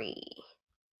spree.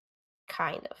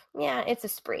 Kind of. Yeah, it's a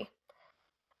spree.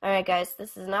 Alright, guys,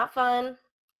 this is not fun.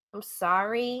 I'm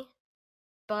sorry,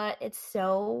 but it's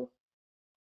so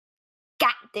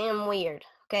goddamn weird,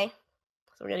 okay?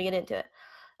 So we're going to get into it.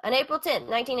 On April 10th,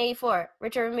 1984,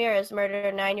 Richard Ramirez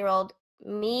murdered 9-year-old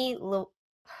Mi Lueng,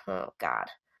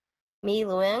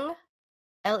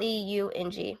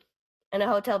 Leung, in a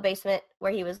hotel basement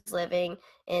where he was living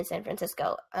in San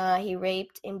Francisco. He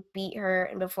raped and beat her,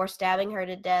 and before stabbing her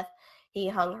to death, he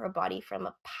hung her body from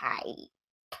a pipe.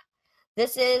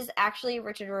 This is actually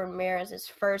Richard Ramirez's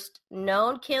first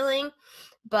known killing,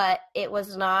 but it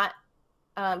was not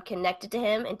connected to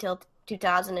him until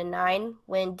 2009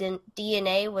 when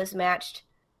DNA was matched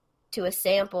to a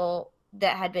sample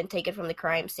that had been taken from the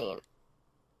crime scene.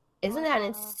 Isn't that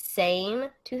insane?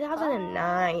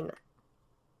 2009.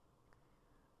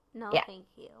 No, Yeah. thank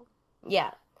you.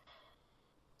 Yeah.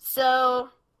 So,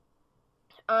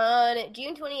 on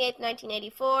June 28th,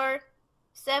 1984,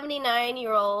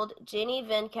 79-year-old Jenny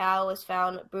Venkow was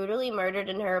found brutally murdered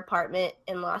in her apartment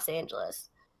in Los Angeles.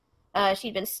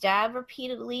 She'd been stabbed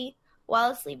repeatedly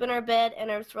while asleep in her bed, and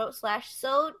her throat slashed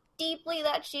so deeply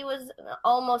that she was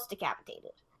almost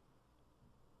decapitated.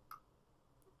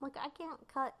 Look, I can't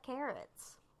cut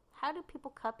carrots. How do people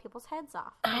cut people's heads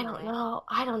off? I don't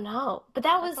know. But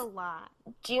that That's was a lot.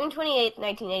 June 28th,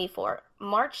 1984.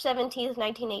 March 17th,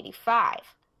 1985.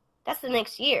 That's the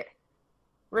next year.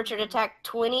 Richard attacked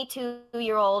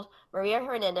 22-year-old Maria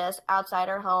Hernandez outside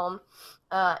her home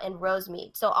in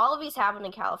Rosemead. So all of these happened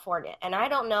in California. And I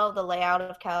don't know the layout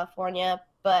of California,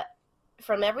 but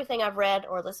from everything I've read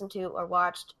or listened to or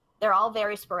watched, they're all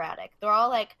very sporadic. They're all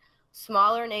like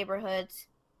smaller neighborhoods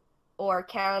or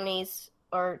counties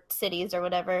or cities or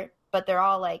whatever, but they're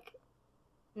all like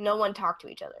no one talked to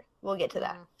each other. We'll get to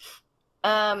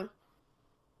that.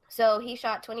 So he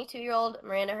shot 22-year-old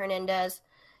Miranda Hernandez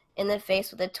in the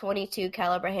face with a .22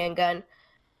 caliber handgun.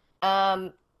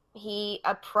 He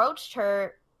approached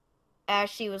her as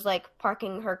she was like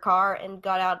parking her car and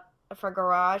got out of her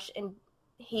garage, and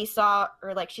she saw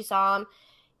him,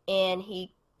 and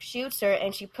he shoots her,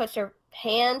 and she puts her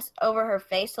hands over her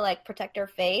face to like protect her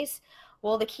face.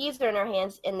 Well, the keys are in her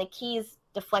hands, and the keys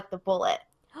deflect the bullet.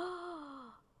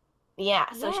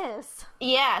 Yeah. So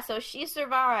yes. So she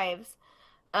survives.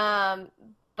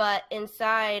 But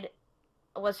inside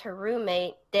was her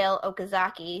roommate, Dale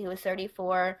Okazaki, who was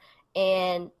 34,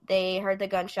 and they heard the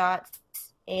gunshots,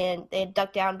 and they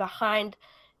ducked down behind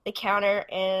the counter,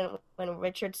 and when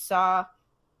Richard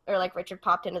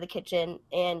popped into the kitchen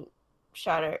and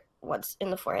shot her once in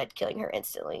the forehead, killing her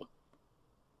instantly.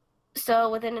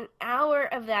 So within an hour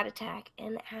of that attack,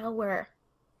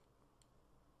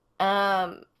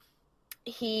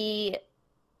 he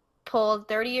pulled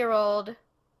 30-year-old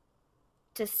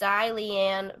Tesai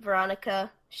Leanne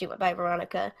Veronica, she went by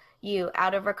Veronica Yu,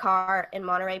 out of her car in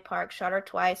Monterey Park, shot her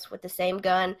twice with the same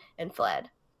gun, and fled.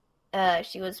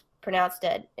 She was pronounced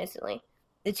dead instantly.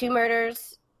 The two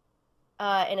murders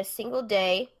in a single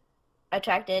day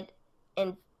attracted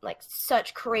in like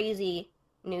such crazy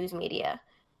news media,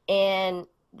 and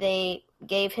they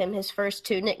gave him his first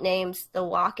two nicknames, the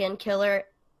Walk-In Killer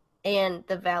and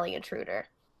the Valley Intruder.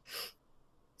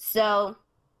 So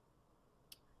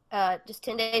just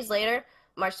 10 days later,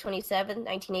 March 27,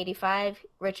 1985,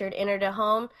 Richard entered a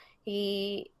home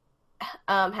he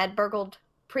had burgled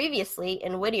previously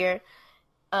in Whittier.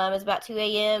 It was about 2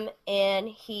 a.m., and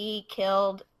he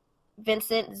killed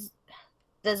Vincent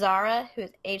Zazara, who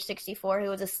was age 64, who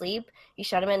was asleep. He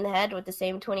shot him in the head with the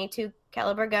same .22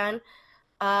 caliber gun.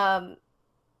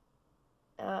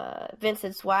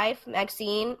 Vincent's wife,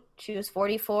 Maxine, she was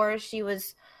 44. She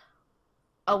was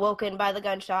awoken by the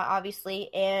gunshot,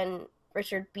 obviously, and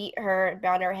Richard beat her and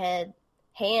bound her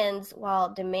hands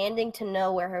while demanding to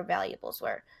know where her valuables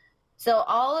were. So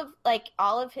all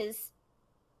of his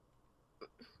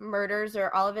murders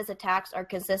or all of his attacks are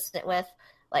consistent with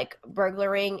like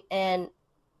burglaring and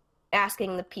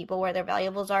asking the people where their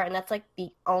valuables are, and that's like the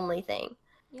only thing.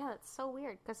 Yeah, it's so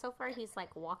weird because so far he's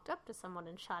like walked up to someone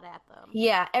and shot at them.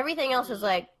 Yeah, everything else is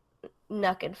like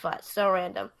knuck and fuss, so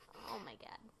random. Oh my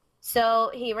god.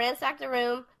 So he ransacked the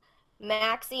room.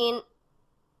 Maxine,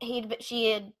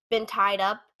 she had been tied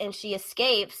up, and she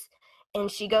escapes, and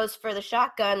she goes for the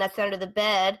shotgun that's under the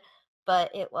bed,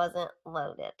 but it wasn't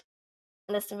loaded.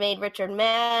 And this made Richard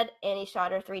mad, and he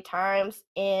shot her 3 times,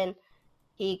 and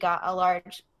he got a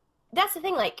large... That's the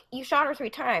thing, like, you shot her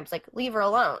 3 times. Like, leave her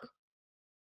alone.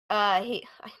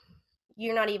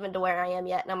 You're not even to where I am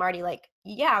yet, and I'm already like,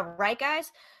 yeah, right,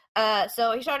 guys?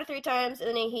 So he shot her 3 times, and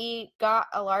then he got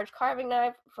a large carving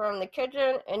knife from the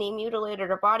kitchen, and he mutilated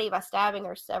her body by stabbing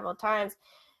her several times.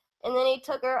 And then he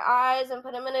took her eyes and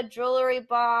put them in a jewelry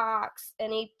box,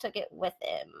 and he took it with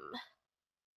him.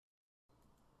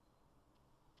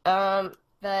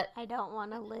 But I don't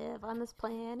want to live on this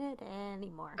planet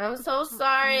anymore. I'm so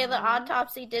sorry. The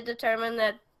autopsy did determine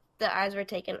that the eyes were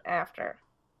taken after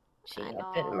she had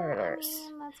been murdered. I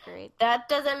mean, that's great. That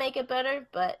doesn't make it better,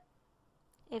 but...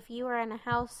 If you are in a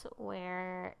house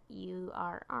where you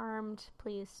are armed,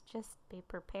 please just be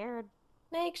prepared.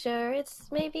 Make sure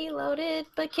it's maybe loaded,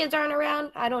 but kids aren't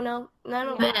around. I don't know.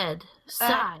 Bed,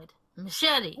 side,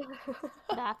 machete.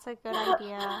 That's a good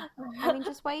idea. I mean,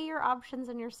 just weigh your options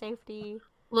and your safety.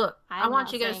 Look, I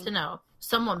want you guys to know.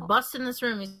 Someone busts in this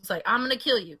room. He's like, I'm going to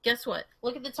kill you. Guess what?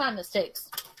 Look at the time this takes.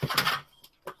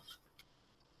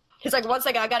 He's like, 1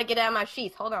 second, I got to get out of my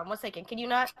sheath. Hold on, 1 second. Can you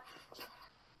not?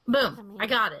 Boom. I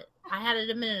got it. I had it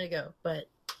a minute ago, but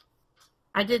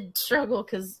I did struggle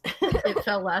because it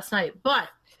fell last night. But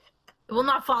it will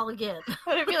not fall again.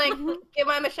 But if you're like, get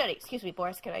my machete. Excuse me,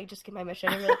 Boris, can I just get my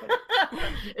machete real quick?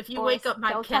 If you wake up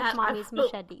my don't cat, touch mommy's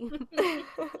machete.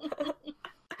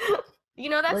 You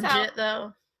know, that's legit,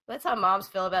 though. That's how moms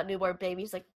feel about newborn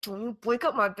babies. Like, don't you wake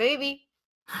up my baby.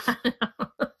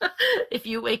 If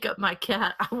you wake up my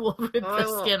cat, I will rip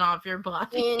the skin off your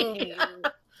body.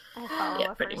 I follow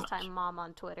Yeah, a pretty first-time much. mom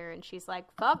on Twitter, and she's like,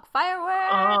 "Fuck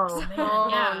fireworks!" Oh man, Oh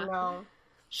yeah. no.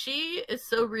 She is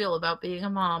so real about being a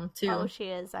mom too. Oh, she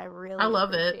is. I really I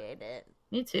love it. appreciate it.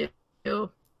 Me too.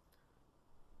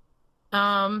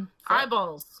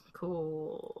 Eyeballs.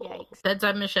 Cool. Yikes.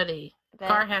 Bedside machete. That-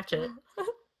 Car hatchet.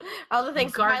 All the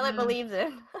things Garden- Pilot believes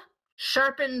in.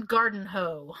 Sharpened garden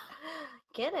hoe.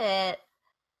 Get it.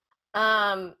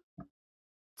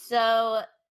 So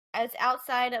as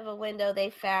outside of a window,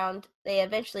 they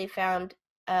eventually found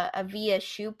a Via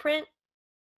shoe print,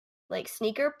 like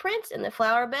sneaker prints in the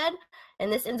flower bed,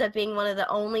 and this ends up being one of the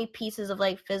only pieces of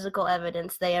like physical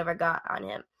evidence they ever got on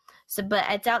him. So, but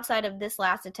it's outside of this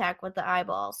last attack with the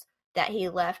eyeballs that he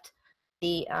left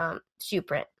the shoe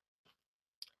print.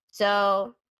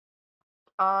 So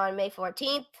on May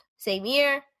 14th, same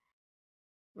year,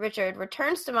 Richard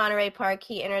returns to Monterey Park.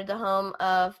 He entered the home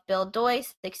of Bill Doy,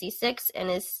 66, and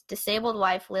his disabled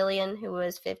wife, Lillian, who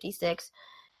was 56.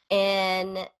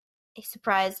 And he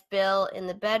surprised Bill in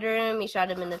the bedroom. He shot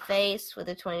him in the face with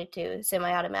a .22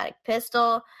 semi-automatic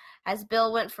pistol as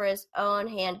Bill went for his own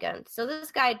handgun. So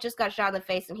this guy just got shot in the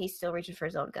face, and he's still reaching for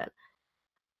his own gun.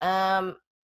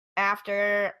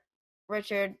 After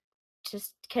Richard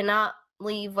just cannot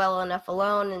leave well enough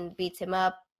alone and beats him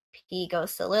up, he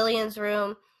goes to Lillian's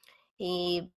room.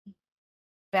 He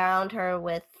bound her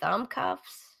with thumb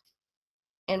cuffs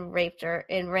and raped her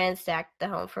and ransacked the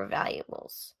home for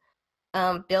valuables.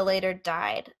 Bill later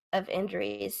died of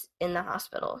injuries in the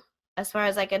hospital. As far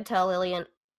as I can tell, Lillian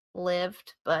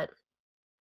lived, but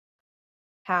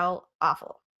how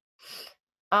awful.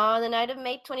 On the night of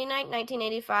May 29,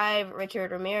 1985,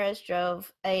 Richard Ramirez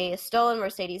drove a stolen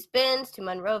Mercedes-Benz to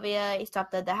Monrovia. He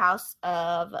stopped at the house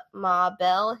of Ma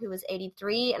Bell, who was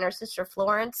 83, and her sister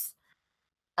Florence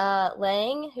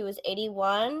Lang, who was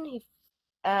 81. He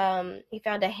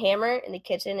found a hammer in the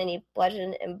kitchen, and he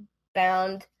bludgeoned and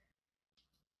bound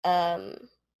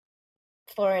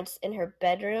Florence in her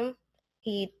bedroom.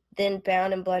 He then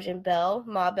bound and bludgeoned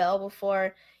Ma Bell,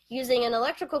 before using an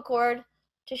electrical cord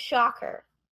to shock her.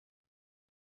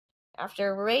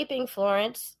 After raping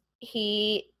Florence,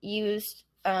 he used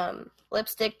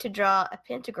lipstick to draw a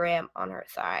pentagram on her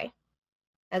thigh,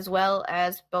 as well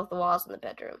as both the walls in the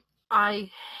bedroom.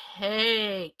 I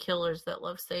hate killers that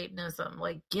love Satanism.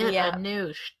 Like, get Yeah. a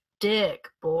new shtick,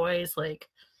 boys. Like,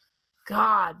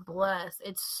 God bless.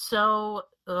 It's so.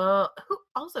 Who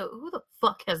the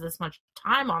fuck has this much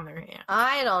time on their hands?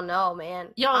 I don't know,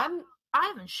 man. Yo, I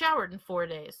haven't showered in 4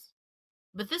 days.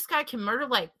 But this guy can murder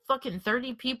like fucking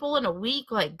 30 people in a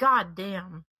week. Like,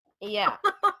 goddamn. Yeah.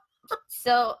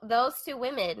 So those two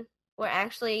women were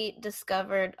actually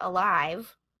discovered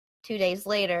alive 2 days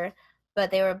later,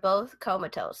 but they were both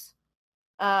comatose.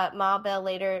 Ma Bell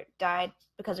later died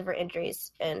because of her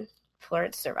injuries, and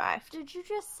Florence survived. Did you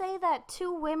just say that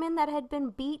 2 women that had been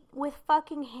beat with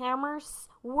fucking hammers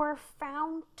were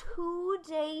found 2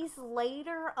 days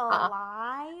later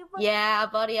alive? Yeah,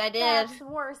 buddy, I did. That's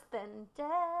worse than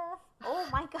death. Oh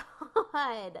my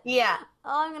god. Yeah.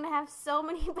 Oh, I'm gonna have so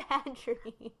many bad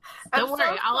dreams. I'm Don't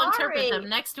worry, so I'll interpret sorry. them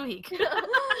next week. I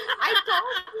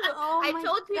told you. Oh I my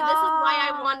told you this is why I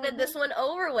God. wanted this one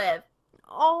over with.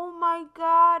 Oh my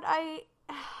god,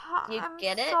 You I'm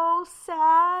get it? so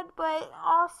sad, but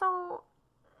also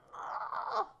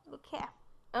okay,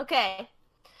 Okay.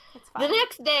 it's The fine.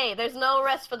 next day, there's no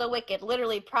rest for the wicked.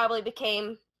 Literally, probably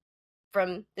became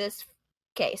from this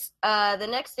case. The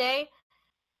next day,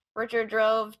 Richard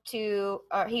drove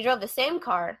the same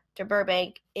car to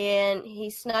Burbank, and he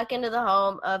snuck into the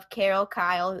home of Carol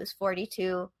Kyle, who's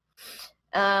 42.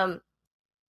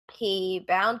 He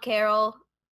bound Carol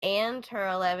and her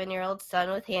 11-year-old son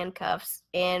with handcuffs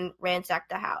and ransacked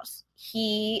the house.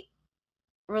 He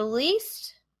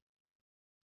released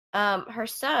her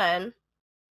son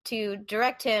to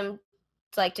direct him,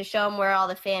 to show him where all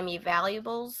the family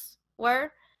valuables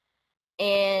were.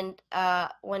 And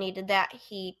when he did that,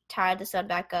 he tied the son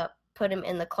back up, put him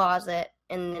in the closet,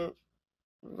 and then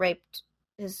raped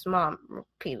his mom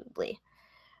repeatedly.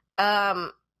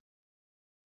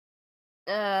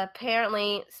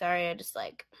 Apparently,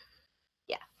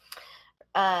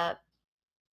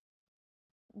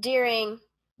 during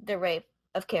the rape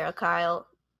of Carol Kyle,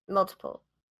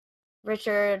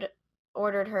 Richard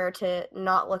ordered her to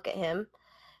not look at him,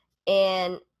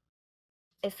 and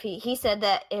if he said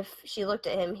that if she looked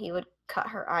at him, he would cut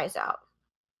her eyes out.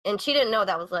 And she didn't know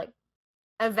that was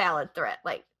a valid threat.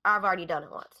 I've already done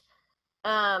it once.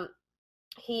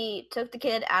 He took the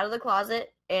kid out of the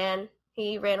closet and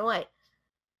he ran away.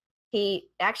 He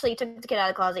actually took the kid out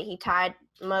of the closet. He tied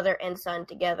mother and son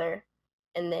together,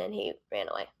 and then he ran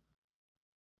away.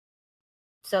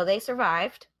 So they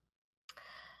survived.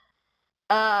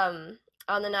 On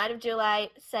the night of July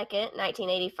 2nd,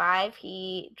 1985,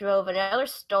 he drove another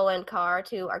stolen car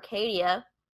to Arcadia.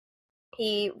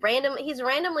 He's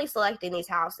randomly selecting these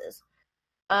houses.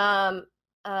 Of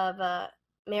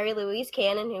Mary Louise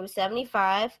Cannon, who was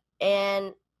 75,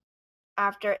 and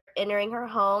after entering her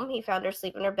home, he found her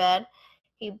asleep in her bed.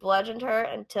 He bludgeoned her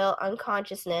until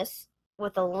unconsciousness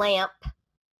with a lamp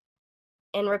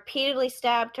and repeatedly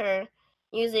stabbed her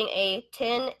using a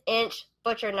 10-inch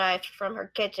butcher knife from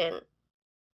her kitchen.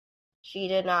 She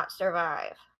did not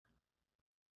survive.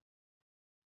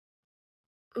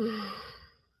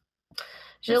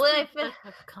 July 5th.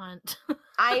 Cunt.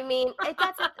 I mean,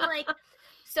 that's like,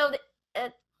 so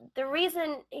the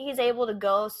reason he's able to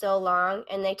go so long,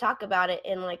 and they talk about it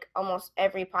in like almost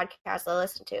every podcast I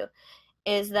listen to,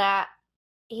 is that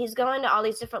he's going to all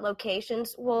these different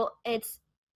locations. Well, it's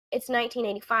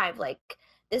 1985. Like,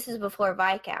 this is before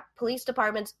VICAP. Police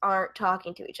departments aren't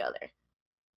talking to each other.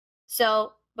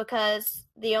 So, because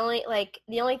the only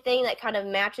thing that kind of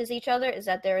matches each other is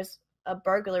that there's a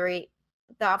burglary.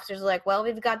 The officers are like, well,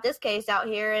 we've got this case out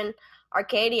here in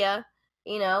Arcadia,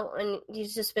 and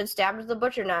he's just been stabbed with a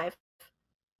butcher knife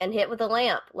and hit with a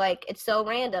lamp. Like, it's so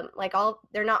random. Like,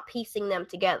 they're not piecing them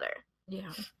together.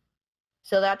 Yeah.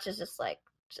 So that's just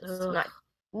not.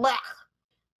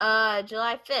 Blech.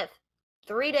 July 5th,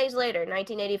 3 days later,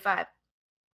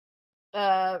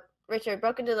 1985. Richard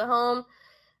broke into the home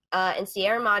in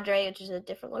Sierra Madre, which is a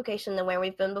different location than where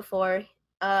we've been before.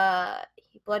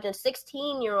 He bludgeoned a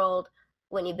 16-year-old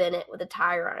Whitney Bennett with a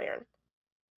tire iron.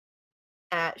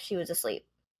 She was asleep,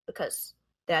 because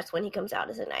that's when he comes out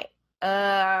as a night.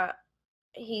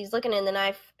 He's looking in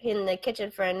the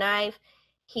kitchen for a knife.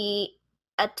 He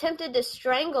attempted to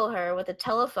strangle her with a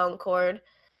telephone cord,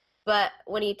 but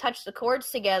when he touched the cords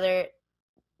together,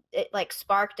 it like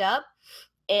sparked up,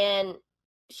 and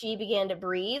she began to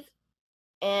breathe,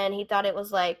 and he thought it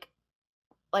was like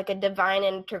a divine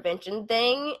intervention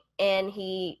thing, and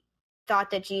he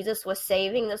thought that Jesus was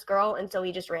saving this girl, and so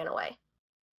he just ran away.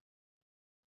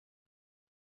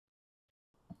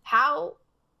 How?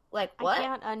 Like, what? I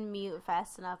can't unmute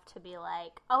fast enough to be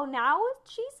like, oh, now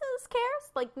Jesus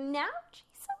cares? Like, now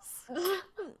Jesus?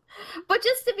 But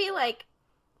just to be like...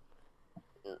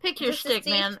 Pick your stick,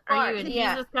 man. Are you a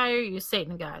Jesus guy or are you a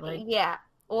Satan guy? Like, yeah.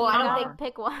 Well, I don't think...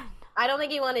 Pick one. I don't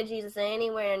think he wanted Jesus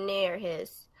anywhere near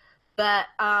his. But,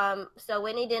 so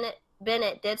Whitney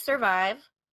Bennett did survive.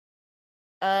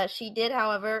 She did,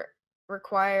 however,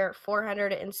 require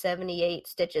 478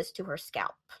 stitches to her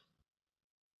scalp.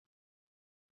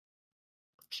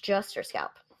 Just her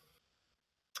scalp.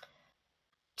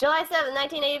 July 7th,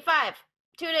 1985.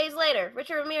 2 days later,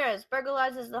 Richard Ramirez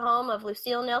burglarizes the home of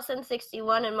Lucille Nelson,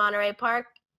 61, in Monterey Park.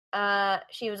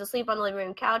 She was asleep on the living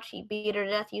room couch. He beat her to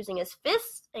death using his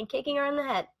fists and kicking her in the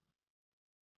head.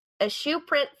 A shoe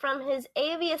print from his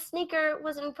Avia sneaker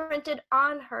was imprinted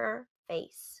on her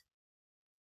face.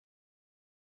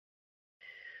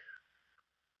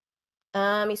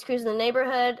 He's cruising the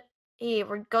neighborhood. He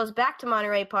goes back to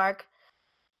Monterey Park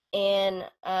and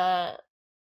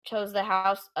chose the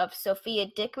house of Sophia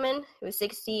Dickman, who was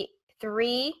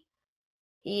 63.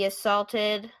 He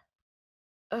assaulted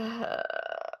and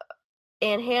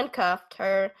handcuffed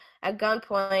her at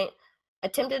gunpoint,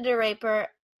 attempted to rape her,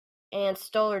 and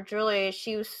stole her jewelry.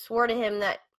 She swore to him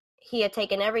that he had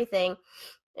taken everything,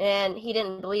 and he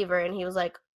didn't believe her, and he was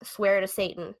like, swear to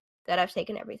Satan that I've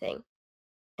taken everything.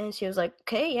 And she was like,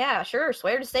 okay, yeah, sure,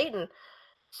 swear to Satan.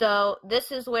 So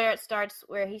this is where it starts,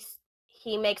 where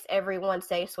he makes everyone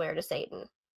say, swear to Satan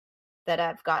that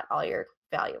I've got all your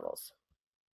valuables.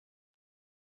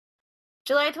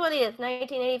 July 20th,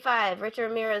 1985, Richard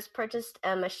Ramirez purchased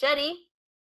a machete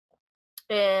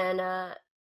and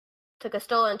took a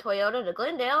stolen Toyota to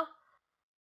Glendale.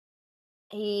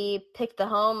 He picked the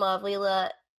home of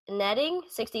Leila Netting,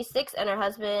 66, and her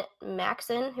husband,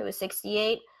 Maxon, who was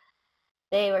 68.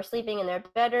 They were sleeping in their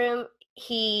bedroom.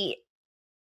 He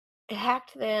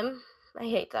hacked them. I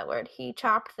hate that word. He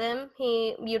chopped them.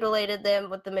 He mutilated them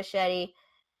with the machete,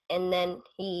 and then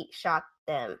he shot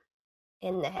them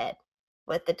in the head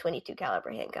with the .22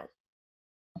 caliber handgun.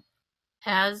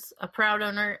 As a proud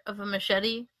owner of a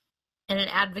machete and an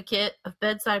advocate of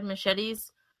bedside machetes,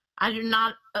 I do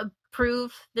not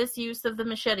approve this use of the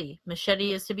machete.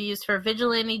 Machete is to be used for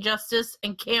vigilante justice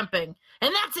and camping,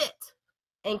 and that's it.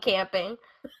 And camping.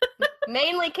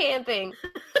 Mainly camping.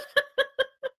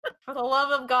 For the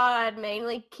love of God,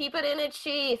 mainly keep it in its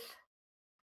sheath.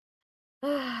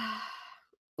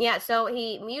 Yeah, so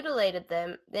he mutilated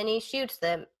them, then he shoots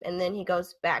them, and then he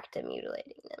goes back to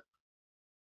mutilating them.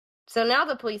 So now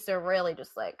the police are really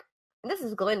just like, this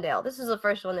is Glendale. This is the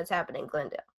first one that's happened in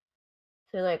Glendale.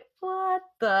 So you're like, what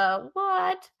the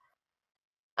what?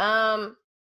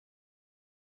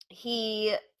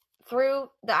 He threw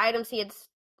the items he had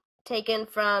taken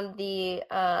from the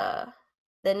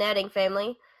netting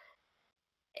family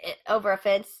over a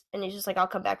fence, and he's just like, I'll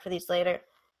come back for these later.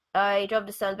 He drove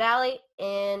to Sun Valley,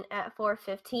 and at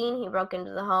 4:15, he broke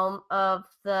into the home of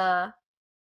the...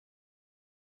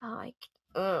 I'm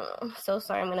so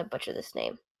sorry, I'm going to butcher this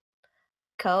name.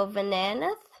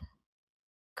 Kovananath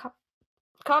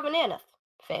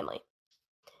family.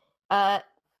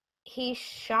 He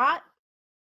shot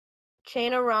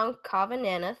Chanarong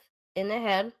Kovananath in the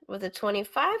head with a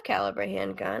 .25 caliber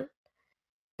handgun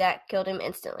that killed him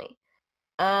instantly.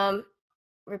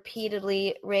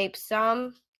 Repeatedly raped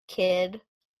some kid,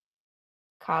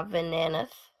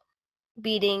 Kovananath,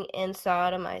 beating and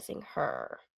sodomizing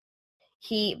her.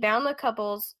 He bound the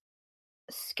couple's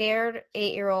scared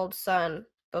 8-year-old son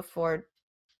before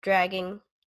dragging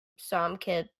some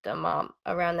kid, the mom,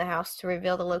 around the house to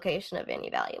reveal the location of any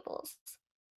valuables.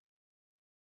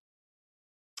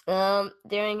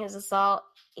 During his assault,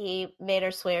 he made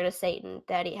her swear to Satan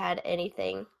that he had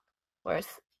anything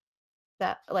worth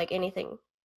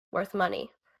money.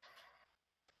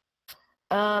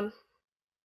 But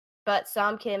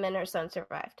Som Kim and her son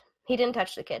survived. He didn't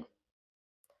touch the kid.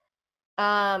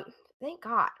 Thank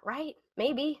God, right?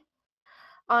 Maybe.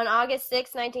 On August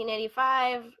 6,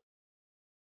 1985,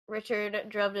 Richard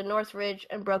drove to Northridge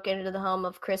and broke into the home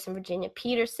of Chris and Virginia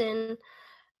Peterson.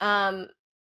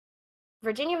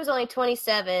 Virginia was only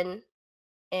 27,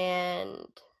 and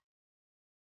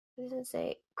what did it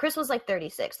say? Chris was like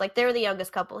 36. Like, they were the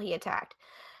youngest couple he attacked.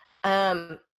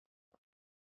 So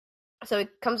he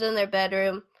comes in their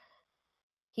bedroom.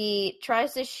 He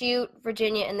tries to shoot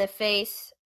Virginia in the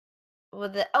face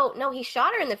with he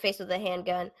shot her in the face with a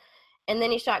handgun, and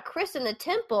then he shot Chris in the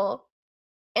temple,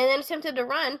 and then attempted to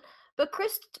run, but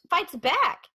Chris fights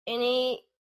back, and he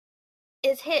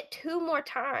is hit 2 more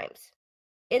times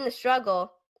in the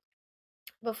struggle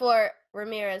before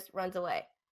Ramirez runs away.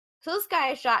 So this guy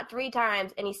is shot 3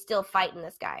 times, and he's still fighting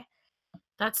this guy.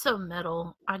 That's so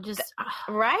metal.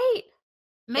 Right?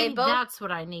 Maybe that's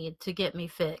what I need to get me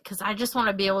fit, because I just want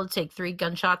to be able to take 3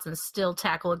 gunshots and still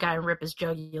tackle a guy and rip his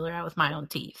jugular out with my own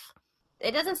teeth.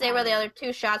 It doesn't say where the other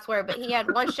 2 shots were, but he had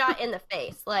 1 shot in the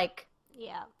face. Like,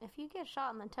 yeah, if you get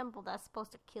shot in the temple, that's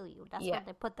supposed to kill you. That's why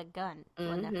they put the gun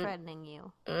when they're threatening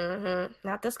you.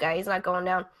 Not this guy. He's not going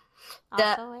down.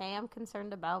 Also, I am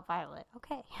concerned about Violet.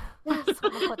 Okay. Just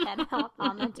want to put that out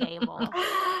on the table.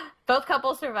 Both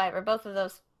couples survived, or both of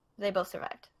those, they both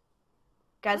survived.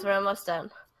 Guys, we're almost done.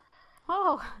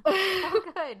 Oh,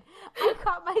 good. I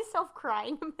caught myself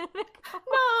crying a minute ago.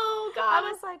 No, God.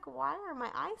 I was like, why are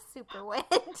my eyes super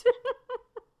wet?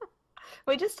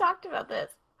 We just talked about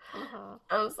this. Uh-huh.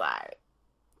 I'm sorry.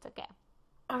 It's okay.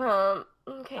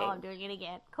 Okay. Oh, I'm doing it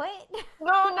again. Quit.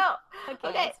 No.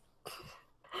 Okay.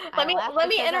 Let me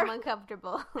I'm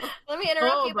uncomfortable. Let me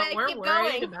interrupt you, but but we're keep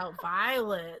worried going. about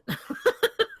Violet.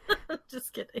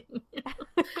 Just kidding.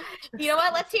 You know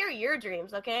what? Let's hear your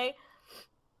dreams, okay?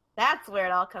 That's where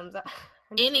it all comes up.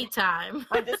 Anytime.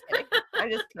 I'm just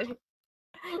kidding.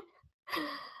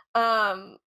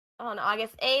 On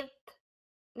August 8th,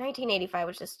 1985,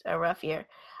 which is a rough year,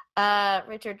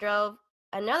 Richard drove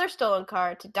another stolen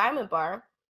car to Diamond Bar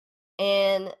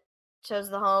and chose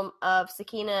the home of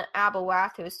Sakina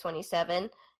Abawath, who was 27,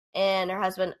 and her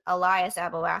husband Elias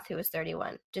Abawath, who was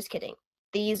 31. Just kidding.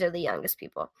 These are the youngest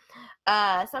people.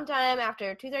 Sometime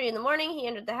after 2:30 in the morning, he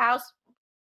entered the house,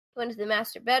 went to the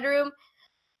master bedroom.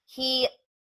 He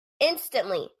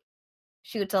instantly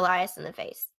shoots Elias in the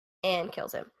face and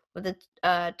kills him with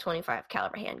a .25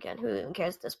 caliber handgun. Who even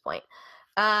cares at this point?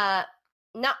 Not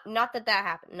that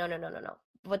happened. No.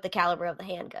 What the caliber of the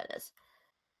handgun is.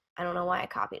 I don't know why I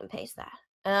copied and pasted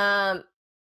that.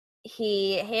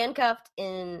 He handcuffed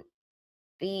and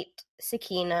beat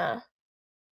Sakina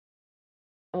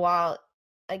while,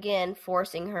 again,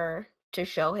 forcing her to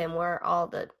show him where all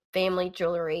the family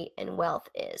jewelry and wealth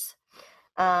is.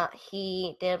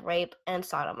 He did rape and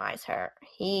sodomize her.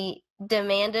 He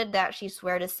demanded that she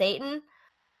swear to Satan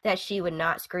that she would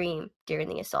not scream during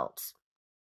the assaults.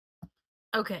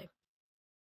 Okay.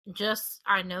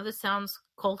 I know this sounds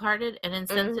cold-hearted and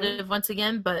insensitive once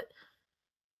again, but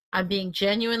I'm being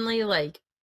genuinely like,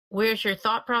 where's your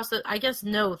thought process? I guess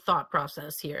no thought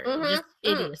process here. Just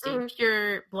idiocy.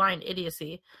 Pure blind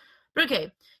idiocy. But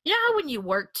okay, you know how when you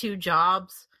work 2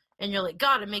 jobs and you're like,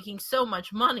 God, I'm making so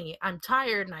much money. I'm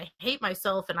tired and I hate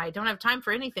myself and I don't have time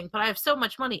for anything, but I have so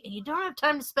much money and you don't have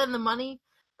time to spend the money?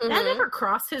 That never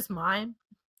crossed his mind.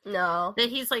 No. That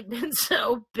he's like been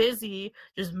so busy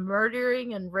just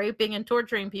murdering and raping and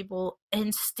torturing people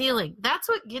and stealing. That's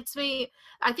what gets me.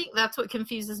 I think that's what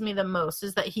confuses me the most,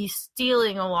 is that he's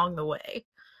stealing along the way.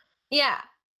 Yeah.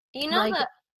 You know, like,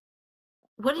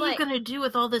 what are you like- going to do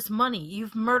with all this money?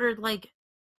 You've murdered like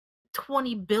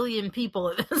 20 billion people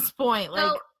at this point. Like,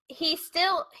 so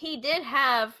he did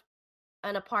have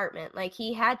an apartment. Like,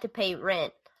 he had to pay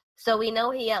rent. So we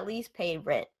know he at least paid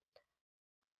rent.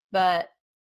 But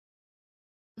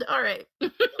all right. yeah.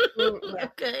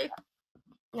 Okay.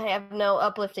 I have no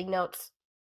uplifting notes.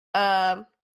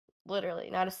 Literally,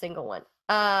 not a single one.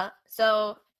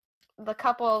 So the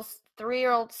couple's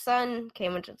 3-year-old son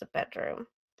came into the bedroom,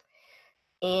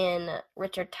 and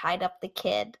Richard tied up the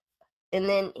kid, and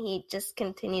then he just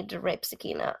continued to rape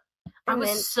Sakina. I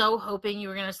was so hoping you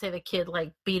were going to say the kid,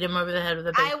 like, beat him over the head with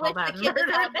a baseball bat and murdered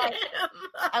him.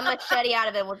 A machete out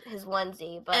of it with his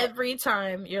onesie. But every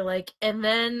time you're like, and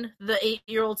then the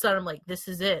 8-year-old son, I'm like, this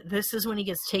is it. This is when he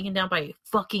gets taken down by a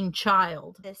fucking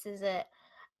child. This is it.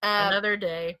 Another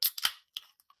day.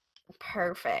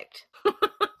 Perfect.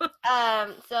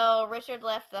 So Richard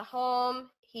left the home.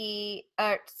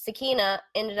 Sakina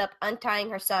ended up untying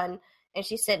her son, and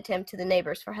she sent him to the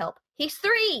neighbors for help. He's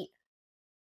 3!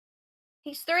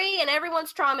 He's 3, and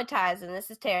everyone's traumatized, and this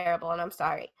is terrible, and I'm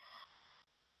sorry.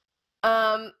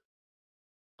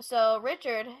 So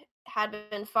Richard had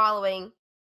been following,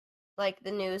 like, the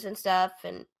news and stuff,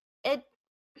 and I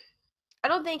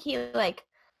don't think he, like,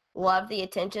 loved the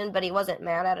attention, but he wasn't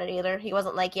mad at it either. He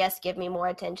wasn't like, yes, give me more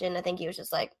attention. I think he was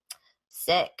just like,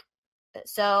 sick.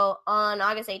 So on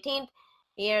August 18th,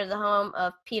 he entered the home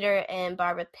of Peter and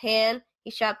Barbara Pan. He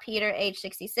shot Peter, age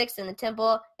 66, in the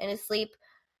temple in his sleep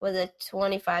with a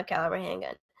 .25 caliber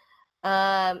handgun.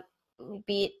 He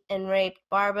beat and raped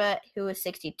Barbara, who was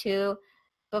 62,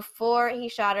 before he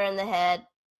shot her in the head,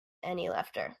 and he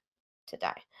left her to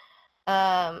die.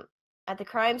 At the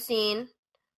crime scene,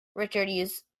 Richard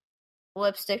used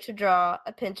lipstick to draw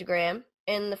a pentagram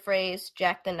in the phrase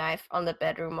 "Jack the Knife" on the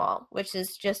bedroom wall, which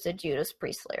is just a Judas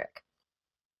Priest lyric.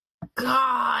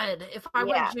 God, if I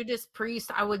were Judas Priest,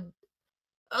 I would.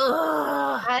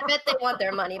 Ugh. I bet they want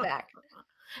their money back.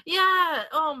 Yeah.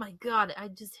 Oh my God. I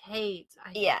just hate.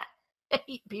 I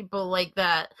hate people like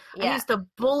that. Yeah. I used to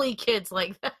bully kids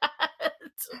like that.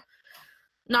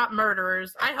 Not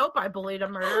murderers. I hope I bullied a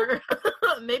murderer.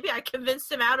 Maybe I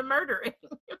convinced him out of murdering.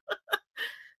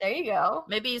 There you go.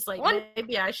 Maybe he's like,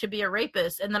 maybe I should be a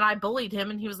rapist. And then I bullied him,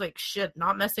 and he was like, shit,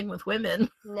 not messing with women.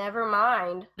 Never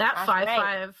mind. That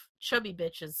 5'5" chubby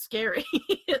bitch is scary.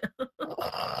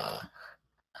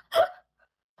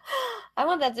 I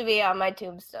want that to be on my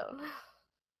tombstone.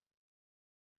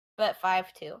 But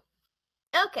 5'2".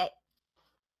 Okay.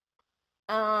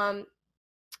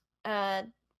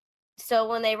 So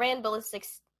when they ran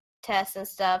ballistics tests and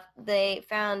stuff, they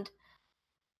found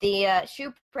the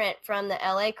shoe print from the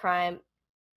LA crime,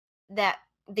 that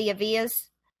the Avias,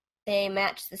 they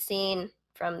matched the scene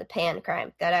from the Pan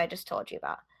crime that I just told you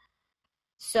about.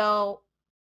 So,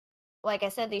 like I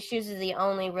said, these shoes are the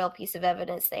only real piece of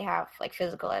evidence they have, like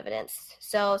physical evidence.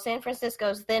 So San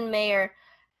Francisco's then mayor,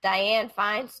 Dianne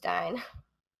Feinstein,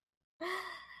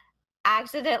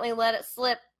 accidentally let it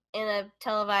slip in a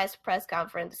televised press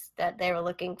conference that they were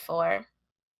looking for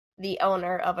the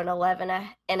owner of an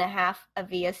 11.5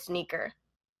 Avia sneaker.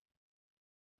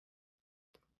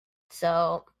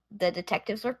 So the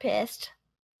detectives were pissed.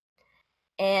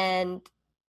 And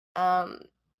that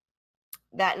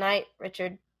night,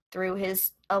 Richard threw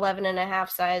his 11.5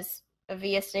 size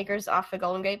Avia sneakers off the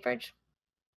Golden Gate Bridge.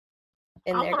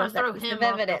 And I want to throw piece him of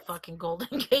off evidence. the fucking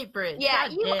Golden Gate Bridge. Yeah,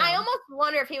 I I almost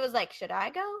wonder if he was like, should I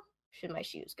go? Should my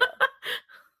shoes go?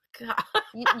 God.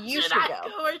 You should I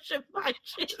go. or should my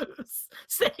shoes?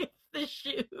 Save the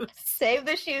shoes. Save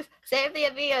the shoes. Save the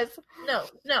Avias. No.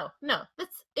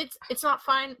 It's not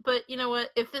fine, but you know what?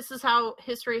 If this is how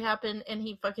history happened and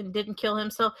he fucking didn't kill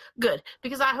himself, good.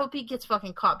 Because I hope he gets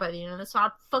fucking caught by the end of this. I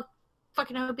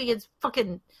fucking hope he gets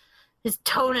fucking his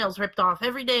toenails ripped off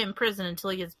every day in prison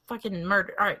until he gets fucking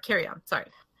murdered. All right, carry on. Sorry.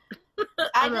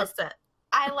 I'm upset.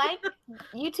 I like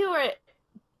you two are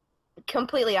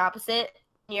completely opposite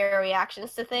in your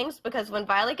reactions to things, because when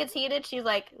Violet gets heated, she's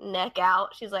like neck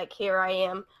out. She's like, here I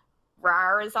am.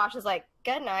 Rawr, and Sasha's like,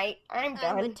 good night. I'm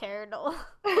done. I'm a turtle.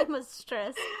 I'm a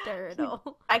stressed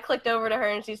turtle. I clicked over to her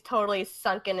and she's totally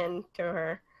sunken into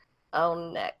her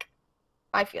own neck.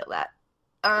 I feel that.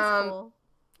 It's cool.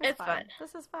 It's fine.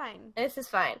 This is fine. This is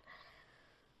fine.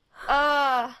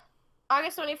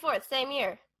 August 24th, same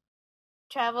year.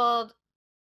 Traveled.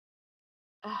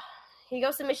 He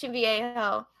goes to Mission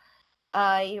Viejo,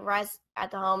 He arrives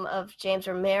at the home of James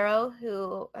Romero,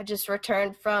 who had just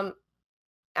returned from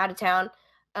out of town.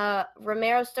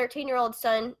 Romero's 13-year-old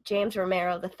son, James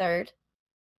Romero III,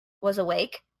 was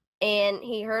awake, and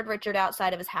he heard Richard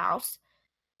outside of his house.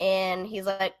 And he's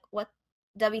like, "What?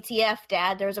 WTF,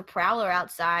 Dad? There's a prowler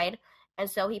outside." And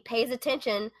so he pays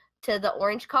attention to the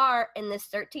orange car, and this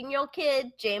 13-year-old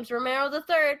kid, James Romero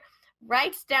III,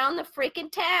 writes down the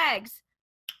freaking tags.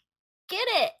 Get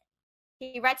it?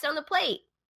 He writes down the plate.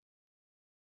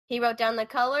 He wrote down the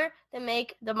color, the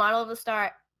make, the model of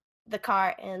the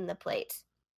car, and the plates.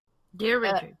 Dear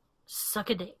Richard,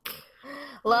 suck a dick.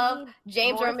 Love,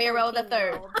 James Romero III. The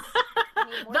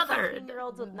third.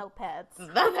 13-year-olds with notepads. The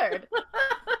third.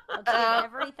 Let's give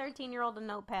every 13-year-old a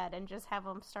notepad and just have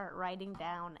them start writing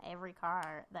down every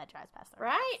car that drives past them.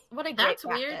 Right? What a great That's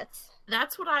practice. weird.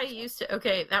 That's what I used to...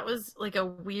 Okay, that was like a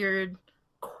weird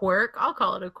quirk. I'll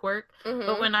call it a quirk. Mm-hmm.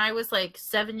 But when I was like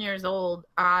 7 years old,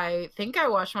 I think I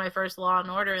watched my first Law and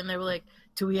Order, and they were like,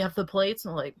 "Do we have the plates?"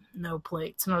 And I'm like, "No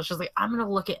plates." And I was just like, I'm going to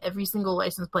look at every single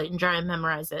license plate and try and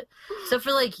memorize it. So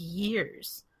for like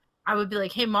years, I would be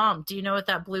like, "Hey, Mom, do you know what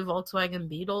that blue Volkswagen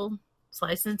Beetle's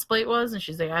license plate was?" And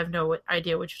she's like, "I have no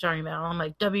idea what you're talking about." And I'm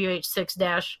like,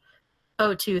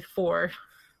 WH6-024.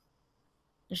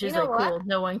 And she's like, "Cool,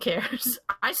 no one cares."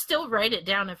 I still write it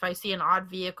down if I see an odd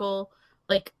vehicle.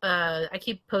 Like, I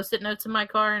keep Post-it notes in my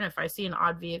car, and if I see an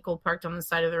odd vehicle parked on the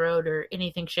side of the road or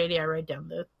anything shady, I write down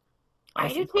the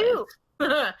license I do plate. too.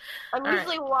 I'm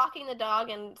usually walking the dog,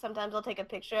 and sometimes I'll take a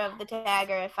picture of the tag,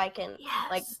 or if I can,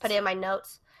 like, put it in my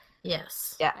notes.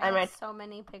 Yes. Yeah, I have so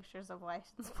many pictures of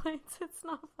license plates. It's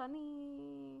not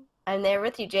funny. I'm there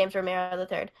with you, James Romero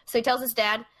III. So he tells his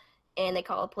dad, and they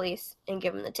call the police and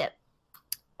give him the tip.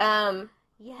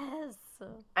 Yes.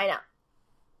 I know.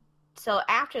 So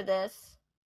after this,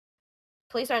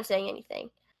 police aren't saying anything.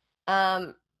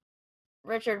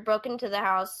 Richard broke into the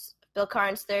house. Bill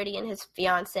Carnes, 30, and his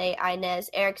fiancée, Inez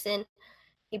Erickson.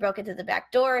 He broke into the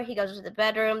back door. He goes to the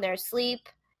bedroom. They're asleep.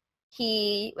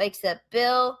 He wakes up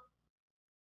Bill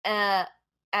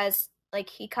as, like,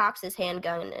 he cocks his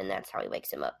handgun, and that's how he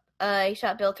wakes him up. He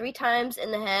shot Bill 3 times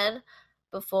in the head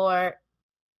before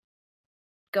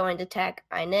going to attack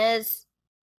Inez.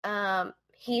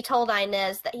 He told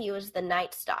Inez that he was the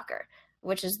Night Stalker,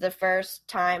 which is the first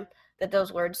time that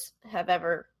those words have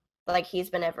ever, like, he's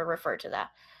been ever referred to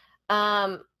that.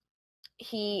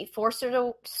 He forced her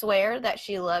to swear that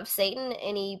she loved Satan,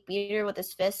 and he beat her with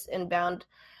his fists and bound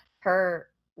her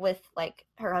with, like,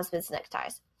 her husband's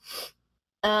neckties.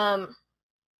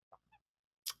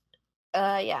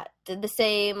 Yeah, did the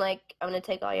same, like, I'm gonna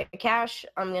take all your cash,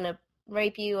 I'm gonna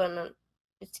rape you, and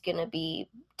it's gonna be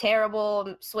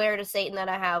terrible, swear to Satan that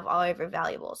I have all of your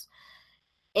valuables.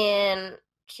 And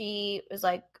she was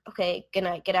like, "Okay, good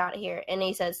night, get out of here." And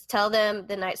he says, "Tell them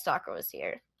the Night Stalker was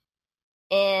here."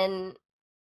 And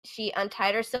she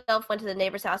untied herself, went to the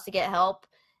neighbor's house to get help,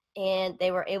 and they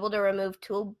were able to remove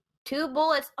two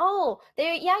bullets. Oh,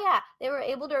 they were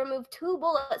able to remove 2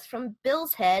 bullets from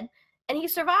Bill's head, and he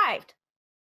survived.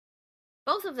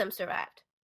 Both of them survived.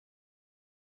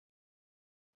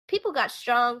 People got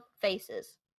strong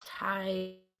faces.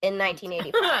 Tight. In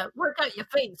 1985. Work out your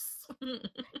face.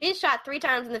 He shot 3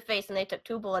 times in the face, and they took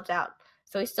 2 bullets out.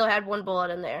 So he still had 1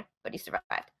 bullet in there, but he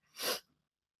survived.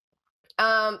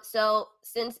 So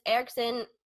since Erickson,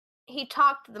 he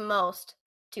talked the most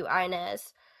to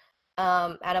Inez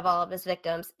out of all of his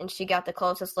victims, and she got the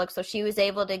closest look. So she was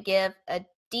able to give a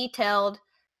detailed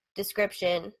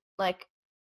description, like,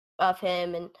 of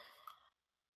him. And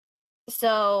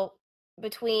so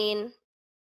between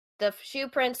the shoe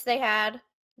prints they had,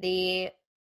 the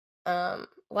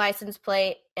license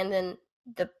plate, and then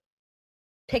the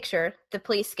picture, the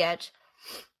police sketch,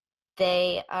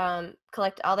 they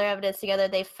collect all their evidence together.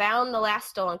 They found the last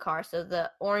stolen car, so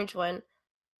the orange one,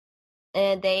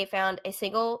 and they found a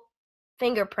single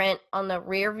fingerprint on the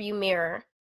rear view mirror.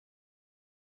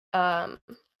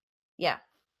 Yeah,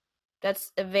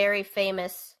 that's a very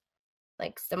famous,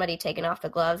 like, somebody taking off the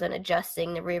gloves and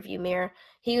adjusting the rear view mirror.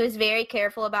 He was very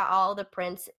careful about all the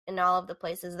prints and all of the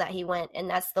places that he went, and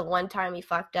that's the one time he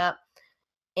fucked up.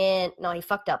 And no, he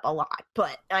fucked up a lot,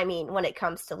 but I mean, when it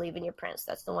comes to leaving your prints,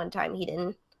 that's the one time he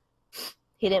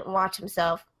didn't watch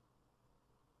himself.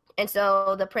 And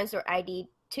so the prints were ID'd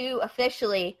to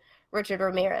officially Richard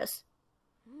Ramirez.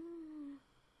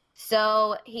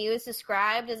 So he was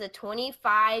described as a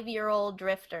 25-year-old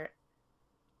drifter.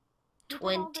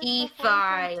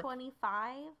 25.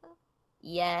 25?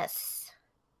 Yes.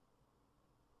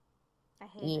 I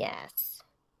hate it. Yes.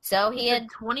 So he had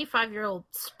 25-year-old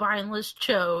spineless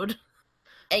chode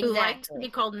who likes to be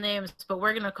called names, but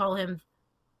we're gonna call him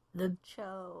The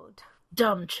Chode.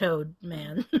 dumb chode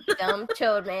man. Dumb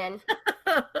chode man.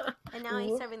 And now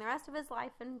he's Ooh. serving the rest of his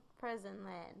life in prison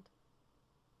land.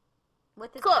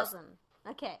 With his Close. cousin.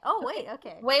 Okay. Oh, wait,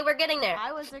 okay. Wait, we're getting there.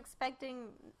 I was expecting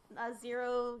a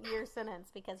 0-year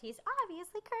sentence because he's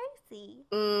obviously crazy.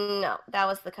 No, that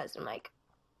was the cousin Mike.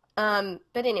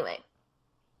 But anyway.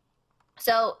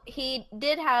 So he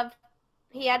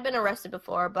had been arrested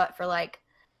before, but for like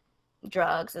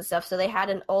drugs and stuff. So they had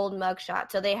an old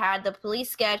mugshot. So they had the police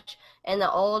sketch and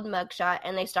the old mugshot,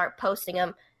 and they start posting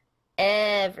them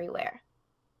everywhere.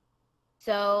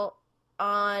 So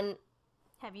on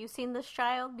Have you seen this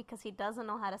child? Because he doesn't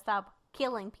know how to stop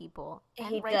killing people and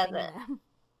He raping doesn't. them.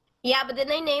 yeah, but then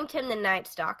they named him the Night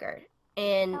Stalker,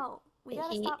 and No, we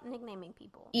gotta He- stop nicknaming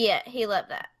people. yeah, he loved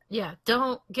that. Yeah,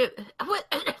 don't get what.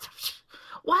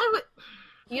 Why would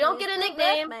You don't get a He's the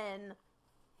nickname, Batman.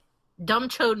 dumb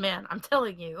chode man? I'm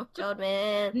telling you, Chode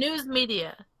man. news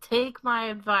media, take my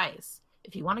advice.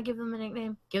 If you want to give them a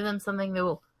nickname, give them something they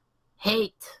will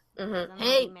hate. hmm Then they'd be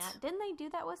Hate. mad. Didn't they do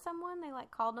that with someone? They like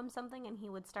called him something, and he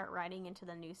would start writing into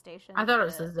the news station. I thought it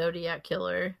was the Zodiac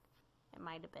killer. It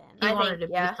might have been. He I wanted think-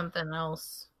 to yeah. be something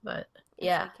else, but So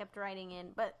Yeah. he kept writing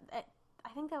in, but I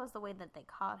think that was the way that they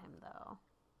caught him, though.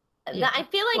 Yeah. I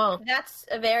feel like Well- that's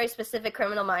a very specific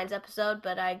Criminal Minds episode,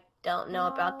 but I don't know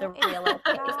about the No, it's real the life.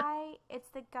 case. guy. It's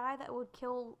the guy that would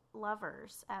kill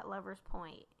lovers at Lovers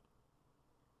Point.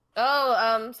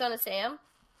 Oh, Son of Sam,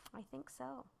 I think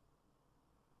so.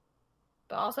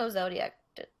 but also Zodiac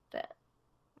did that.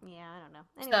 Yeah, I don't know.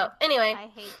 Anyway, So anyway, I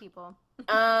hate people.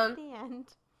 um, The end.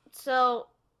 so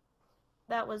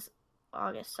that was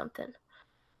August something.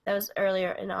 That was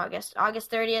earlier in August.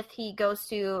 August 30th, he goes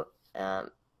to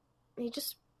he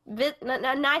just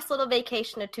a nice little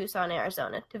vacation to Tucson,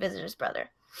 Arizona, to visit his brother.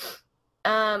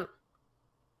 As long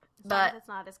But as it's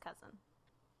not his cousin.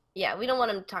 yeah, we don't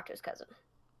want him to talk to his cousin.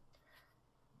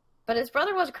 But his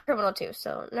brother was a criminal too,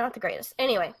 so not the greatest.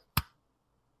 Anyway,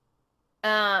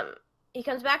 he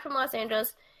comes back from Los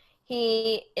Angeles.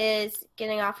 He is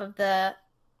getting off of the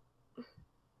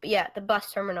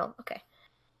bus terminal. Okay,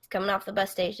 he's coming off the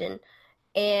bus station,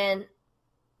 and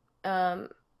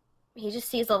he just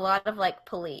sees a lot of like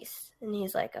police, and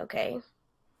he's like, okay,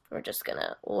 we're just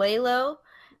gonna lay low.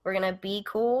 We're gonna be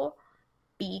cool.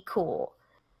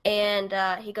 And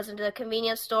he goes into the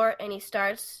convenience store, and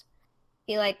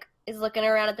he like is looking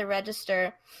around at the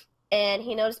register, and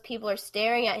he noticed people are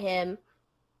staring at him,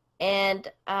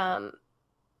 and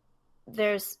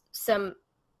there's some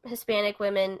Hispanic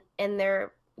women, and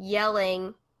they're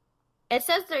yelling. It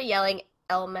says they're yelling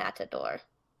El Matador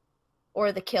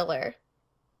or the killer.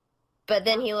 But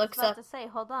then he I was looks about up. to say,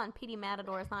 hold on, Petey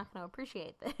Matador is not going to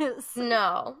appreciate this.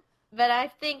 No, but I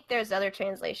think there's other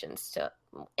translations to.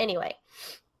 Anyway,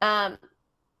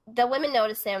 the women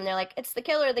notice him. They're like, "It's the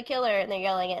killer, and they're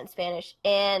yelling it in Spanish.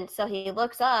 And so he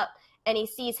looks up and he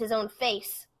sees his own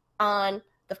face on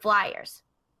the flyers.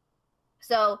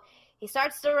 So he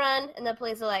starts to run, and the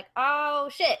police are like, "Oh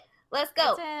shit, let's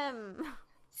go!" It's him.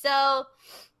 So,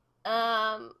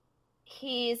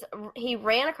 he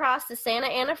ran across the Santa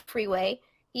Ana freeway.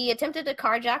 He attempted to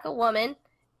carjack a woman,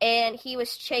 and he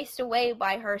was chased away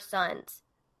by her sons.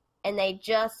 And they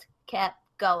just kept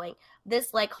going.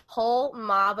 This like whole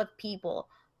mob of people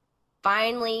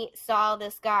finally saw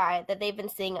this guy that they've been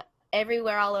seeing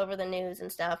everywhere, all over the news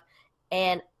and stuff,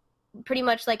 and pretty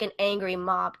much like an angry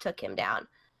mob took him down.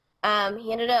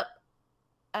 He ended up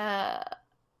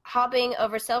hopping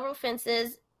over several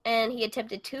fences, and he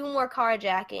attempted 2 more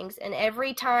carjackings, and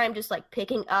every time just like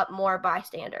picking up more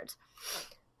bystanders.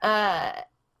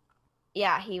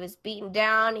 He was beaten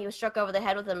down. He was struck over the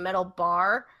head with a metal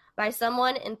bar by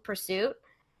someone in pursuit.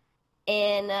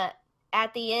 And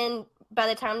at the end, by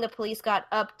the time the police got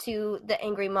up to the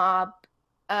angry mob,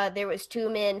 there was 2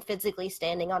 men physically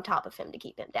standing on top of him to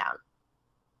keep him down.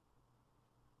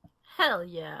 hell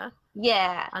yeah!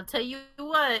 Yeah. I'll tell you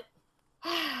what.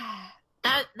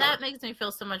 That makes me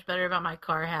feel so much better about my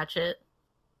car hatchet.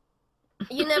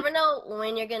 You never know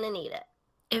when you're gonna need it.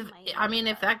 If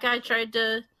that guy tried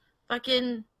to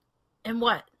fucking and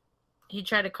what? He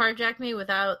tried to carjack me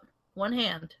without one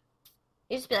hand.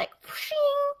 You just be like, "Pshing."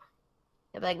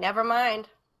 You'll be like, never mind.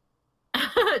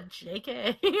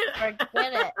 JK.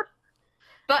 Forget it.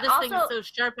 But This thing is also, so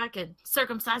sharp I could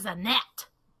circumcise a gnat.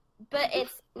 but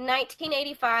it's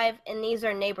 1985, and these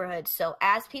are neighborhoods. So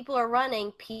as people are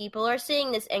running, people are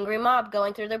seeing this angry mob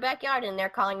going through their backyard, and they're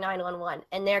calling 911,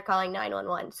 and they're calling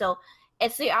 911. So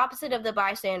it's the opposite of the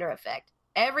bystander effect.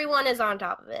 Everyone is on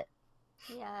top of it.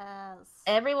 Yes.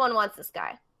 Everyone wants this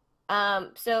guy.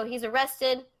 So he's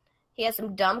arrested. He has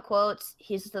some dumb quotes.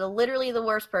 He's literally the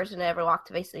worst person to ever walk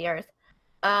the face of the earth.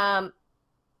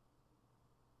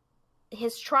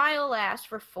 His trial lasts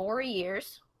for 4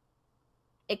 years.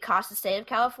 It cost the state of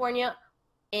California.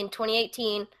 In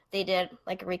 2018, they did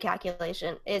like a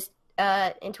recalculation. In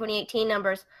 2018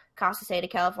 numbers, cost the state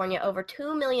of California over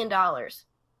 $2 million.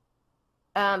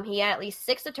 He had at least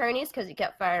 6 attorneys because he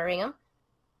kept firing them.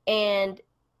 And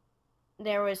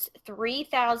there was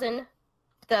 3,000,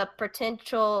 the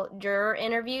potential juror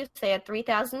interviews. They had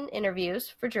 3,000 interviews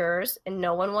for jurors, and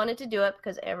no one wanted to do it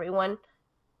because everyone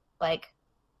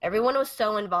was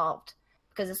so involved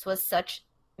because this was such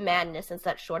madness in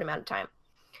such short amount of time.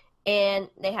 And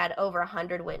they had over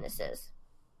 100 witnesses.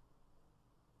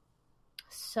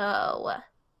 So,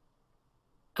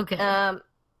 Okay.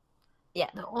 Yeah.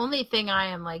 The only thing I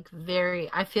am I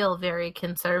feel very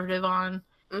conservative on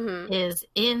is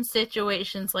in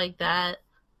situations like that,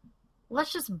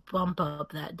 let's just bump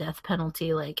up that death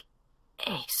penalty like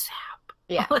ASAP.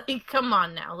 Yeah. Like, come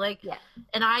on now. Yeah.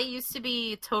 And I used to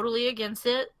be totally against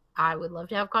it. I would love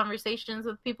to have conversations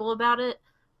with people about it.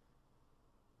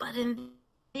 But in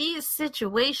these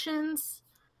situations,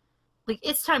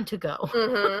 it's time to go.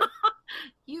 Mm-hmm.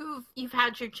 You've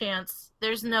had your chance.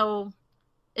 There's no,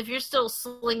 if you're still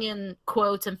slinging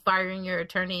quotes and firing your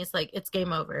attorneys, it's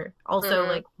game over.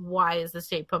 Also, why is the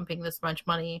state pumping this much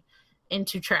money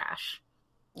into trash?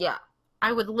 Yeah.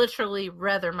 I would literally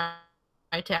rather my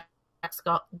tax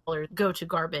dollars go to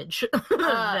garbage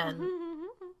than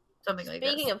something like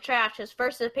this. Speaking of trash, his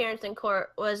first appearance in court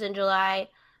was in July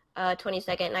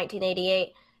 22nd,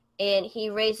 1988, and he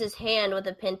raised his hand with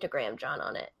a pentagram drawn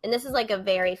on it. And this is a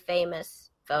very famous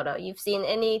photo. You've seen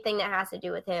anything that has to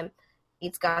do with him,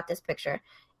 he's got this picture.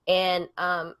 And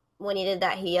when he did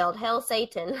that, he yelled, "Hail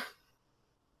Satan."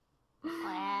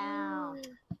 Wow.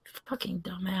 Fucking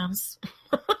dumbass.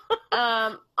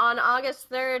 On August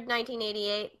 3rd,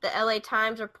 1988, the LA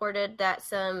Times reported that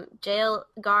some jail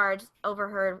guards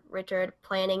overheard Richard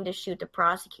planning to shoot the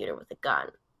prosecutor with a gun.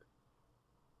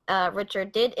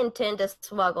 Richard did intend to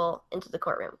smuggle into the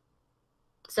courtroom.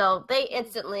 So they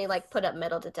instantly put up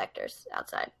metal detectors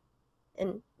outside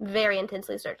and very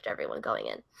intensely searched everyone going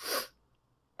in.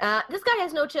 This guy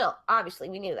has no chill. Obviously,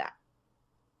 we knew that.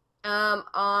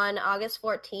 On August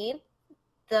 14th,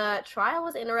 the trial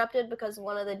was interrupted because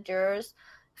one of the jurors,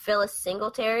 Phyllis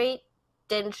Singletary,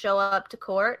 didn't show up to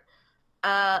court.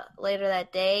 Later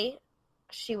that day,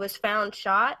 she was found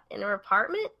shot in her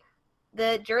apartment.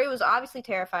 The jury was obviously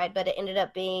terrified, but it ended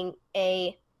up being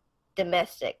a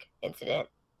domestic incident,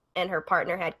 and her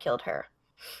partner had killed her.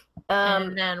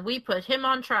 And then we put him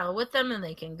on trial with them, and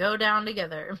they can go down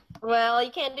together. Well, you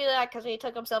can't do that because he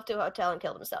took himself to a hotel and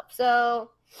killed himself.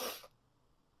 So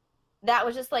that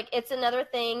was just it's another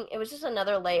thing. It was just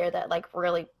another layer that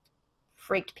really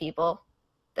freaked people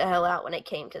the hell out when it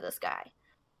came to this guy.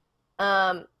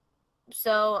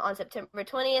 So on September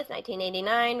 20th,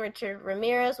 1989, Richard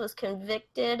Ramirez was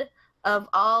convicted of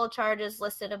all charges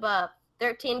listed above.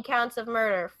 13 counts of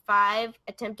murder, 5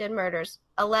 attempted murders,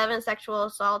 11 sexual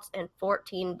assaults, and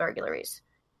 14 burglaries.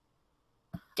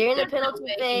 During the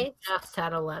penalty phase... Just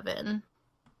at 11.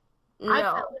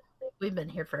 No. We've been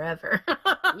here forever.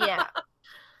 Yeah.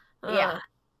 Yeah.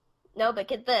 No, but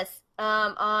get this.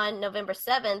 On November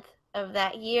 7th of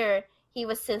that year, he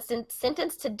was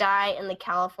sentenced to die in the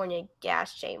California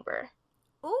gas chamber.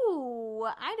 Ooh,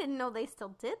 I didn't know they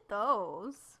still did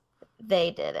those. They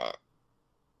didn't.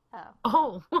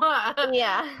 Oh.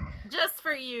 Yeah. Just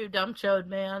for you, dumb chode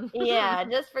man. Yeah,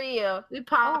 just for you. We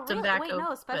popped him back Wait, open.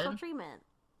 no, special treatment.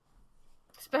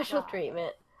 Special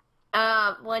treatment.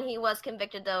 When he was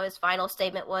convicted, though, his final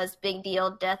statement was, "Big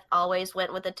deal, death always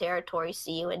went with the territory,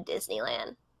 see you in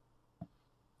Disneyland."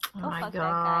 Oh my fuck god.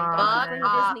 that guy. Don't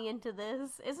Fuck bring Disney into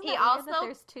this. Isn't He it weird that also-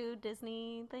 there's 2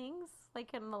 Disney things,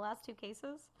 in the last 2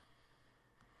 cases?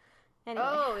 Anyway.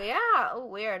 Oh, yeah. Oh,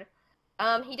 weird.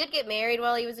 He did get married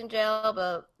while he was in jail,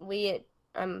 but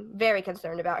I'm very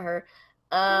concerned about her.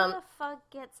 Who the fuck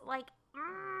gets,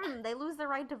 they lose the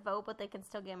right to vote, but they can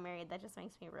still get married. That just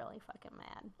makes me really fucking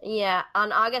mad. Yeah,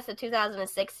 on August of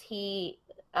 2006, he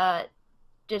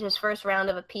did his first round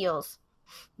of appeals.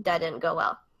 That didn't go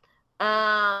well.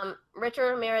 Richard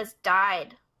Ramirez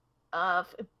died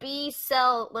of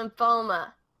B-cell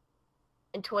lymphoma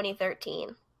in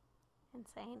 2013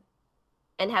 Insane.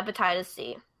 and hepatitis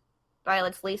C.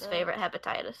 Violet's least Ugh. favorite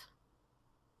hepatitis.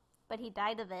 But he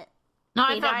died of it. No,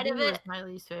 I He thought died B of was it. my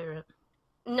least favorite.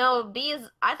 No,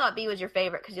 I thought B was your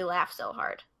favorite because you laughed so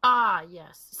hard. Ah,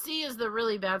 yes. C is the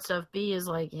really bad stuff. B is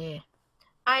eh.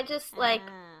 I just, I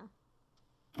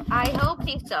hope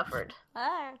he suffered.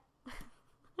 Ah.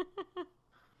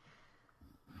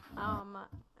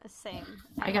 Same.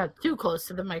 I got too close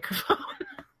to the microphone.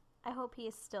 I hope he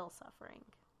is still suffering.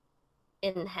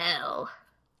 In hell.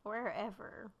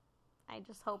 Wherever. I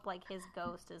just hope, like, his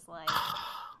ghost is like,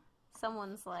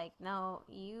 someone's like, no,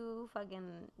 you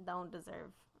fucking don't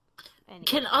deserve anything.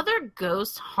 Can other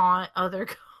ghosts haunt other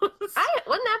ghosts?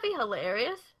 Wouldn't that be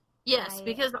hilarious? Yes,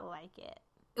 because like it.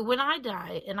 when I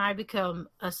die and I become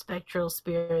a spectral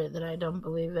spirit that I don't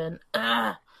believe in,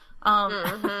 I'm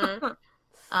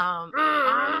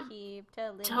Keep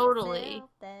telling totally. yourself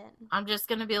that. I'm just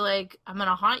gonna be like, I'm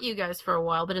gonna haunt you guys for a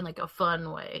while, but in like a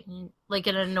fun way, like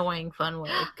an annoying fun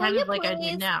way, kind of like I do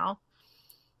please? now.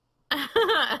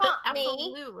 Haunt me.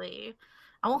 Absolutely,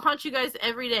 I will haunt you guys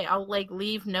every day. I'll like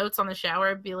leave notes on the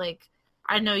shower, be like,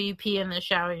 I know you pee in the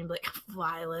shower, and you'll be like,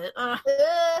 Violet.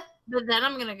 But then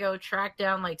I'm gonna go track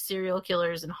down like serial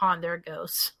killers and haunt their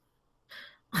ghosts.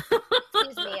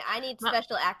 Excuse me, I need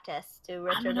special access to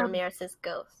Richard gonna- Ramirez's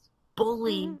ghost.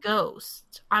 Bully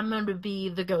ghost. I'm gonna be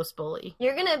the ghost bully.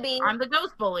 You're gonna be I'm the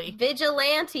ghost bully.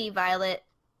 vigilante, Violet,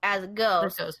 as a The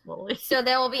ghost. ghost bully. So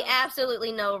there will be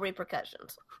absolutely no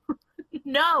repercussions.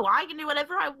 No, I can do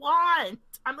whatever I want.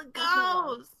 I'm a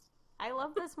ghost. I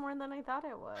love this more than I thought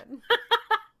it would.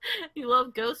 You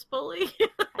love ghost bully?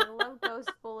 I love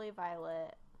Ghost Bully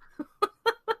Violet.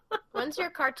 When's your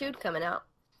cartoon coming out?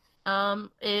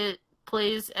 It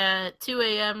plays at 2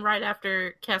 a.m. right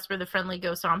after Casper the Friendly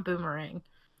Ghost on Boomerang.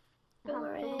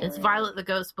 Boomerang. It's Violet the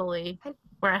Ghost Bully,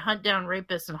 where I hunt down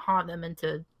rapists and haunt them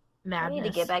into I madness. need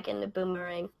to get back into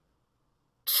Boomerang.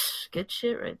 Good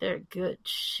shit right there. Good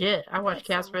shit. I watched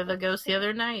That's so Casper the Ghost the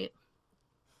other night.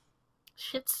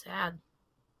 Shit's sad.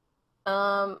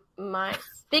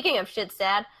 Speaking of shit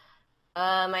sad,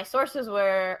 my sources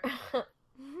were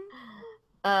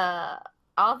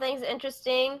All Things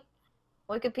Interesting,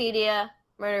 Wikipedia,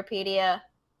 Murderpedia,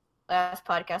 Last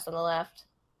Podcast on the Left.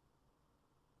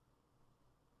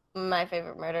 My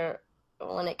Favorite Murder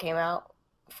when it came out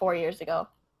 4 years ago.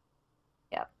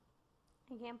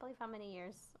 I can't believe how many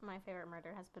years My Favorite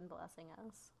Murder has been blessing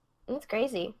us. It's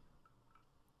crazy.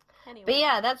 Anyway. But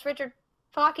yeah, that's Richard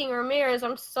fucking Ramirez.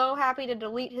 I'm so happy to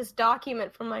delete his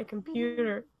document from my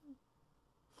computer.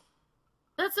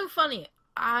 That's so funny.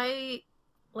 I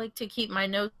like to keep my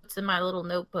notes in my little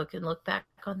notebook and look back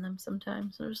on them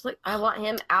sometimes. I'm just like, I want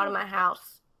him out of my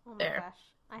house. Oh my There.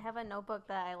 gosh. I have a notebook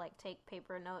that I like take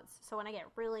paper notes. So when I get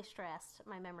really stressed,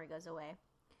 my memory goes away.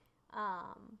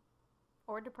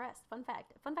 Or depressed. Fun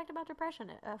fact. Fun fact about depression.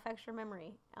 It affects your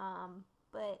memory.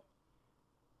 But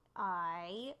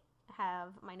I have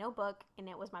my notebook, and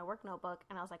it was my work notebook,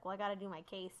 and I was like, well, I gotta do my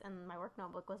case, and my work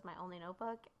notebook was my only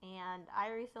notebook, and I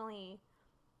recently,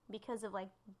 because of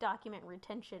like document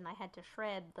retention, I had to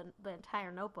shred the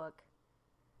entire notebook.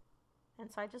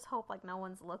 And so I just hope like no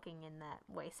one's looking in that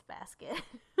wastebasket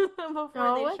before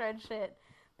they shred shit.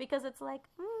 Because it's like,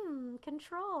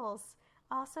 controls.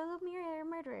 Also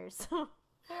murderers.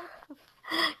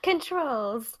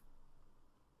 Controls.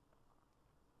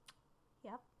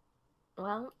 Yep.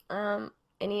 Well,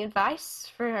 any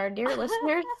advice for our dear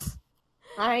listeners?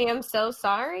 I am so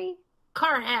sorry.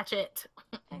 car hatchet.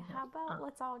 And how about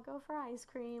let's all go for ice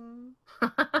cream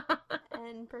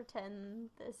and pretend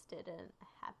this didn't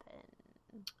happen.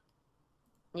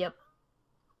 Yep.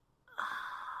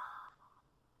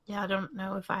 Yeah, I don't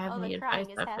know if I have any the advice crying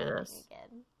is after happening this.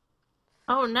 again.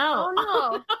 Oh no!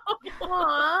 Oh no!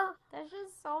 Aw. There's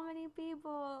just so many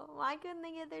people. Why couldn't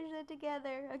they get their shit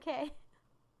together? Okay.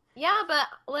 Yeah, but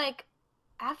like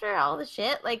after all the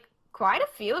shit, like quite a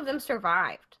few of them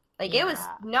survived. Like it was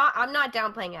Yeah. not. I'm not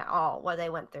downplaying at all what they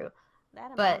went through.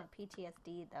 That amount But- of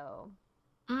PTSD though.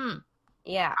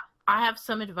 Yeah. I have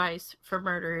some advice for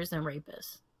murderers and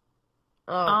rapists.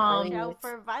 Oh, Watch please. out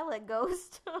for Violet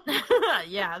Ghost.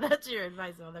 Yeah, that's your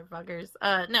advice, motherfuckers.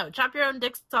 No, chop your own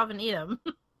dicks off and eat them.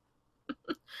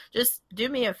 Just do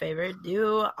me a favor.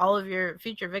 Do all of your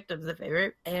future victims a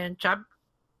favor and chop.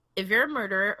 If you're a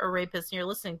murderer or rapist and you're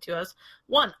listening to us,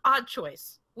 one, odd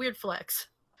choice. Weird flex.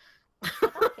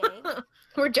 Okay.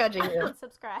 We're judging you.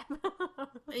 Subscribe.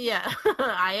 Yeah,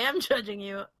 I am judging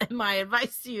you, and my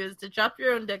advice to you is to chop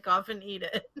your own dick off and eat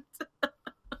it.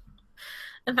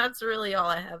 And that's really all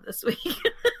I have this week.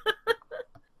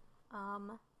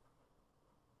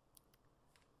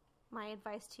 My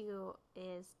advice to you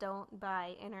is don't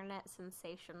buy internet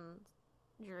sensation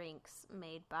drinks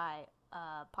made by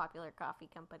a popular coffee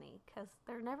company because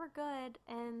they're never good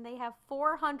and they have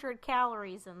 400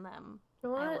 calories in them. I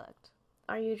What looked.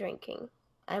 are you drinking?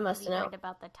 I must You know. heard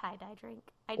about the tie-dye drink?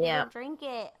 I didn't Yeah. drink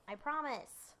it. I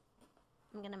promise.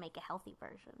 I'm gonna make a healthy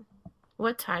version.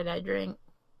 What tie-dye drink?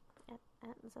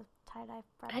 It's a tie-dye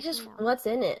I just, frappuccino. what's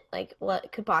in it? Like,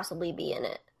 what could possibly be in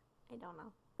it? I don't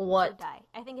know. What Food dye.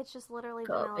 I think it's just literally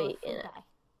could vanilla be with in food it? dye.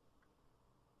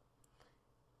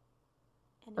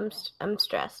 Anyway, I'm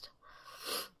stressed.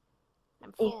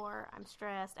 I'm 4. I'm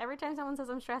stressed. Every time someone says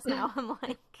I'm stressed now, I'm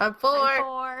like, I'm 4. I'm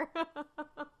 4.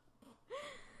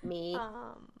 Me.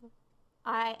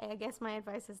 I guess my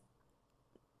advice is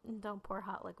don't pour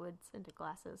hot liquids into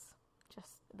glasses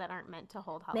just that aren't meant to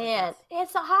hold hot Man, liquids.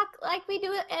 it's a hot, like we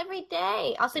do it every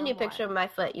day. I'll send No you a picture more. of my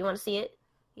foot. You want to see it?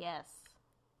 Yes.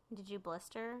 Did you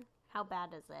blister? How bad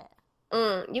is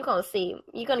it? You're gonna see.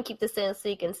 You're gonna keep this in so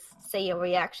you can say your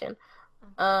reaction.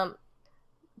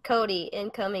 Cody,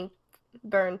 incoming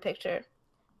burn picture.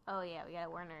 Oh yeah, we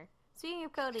got Werner. Speaking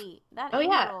of Cody, that Oh,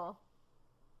 yeah. angel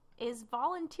is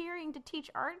volunteering to teach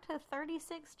art to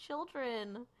 36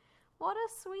 children. What a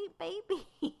sweet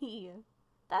baby.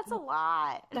 That's a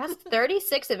lot. That's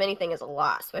 36 of anything is a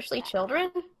lot, especially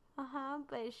children. Uh-huh,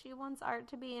 but she wants art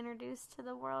to be introduced to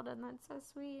the world, and that's so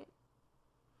sweet.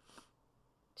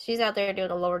 She's out there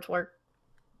doing a Lord's work.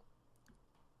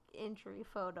 Injury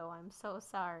photo, I'm so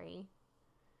sorry.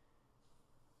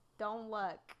 Don't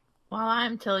look. While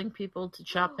I'm telling people to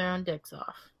chop their own dicks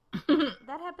off.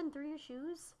 That happened through your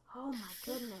shoes? Oh my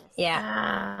goodness. Yeah.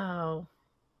 Wow.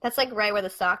 That's like right where the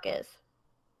sock is.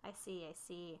 I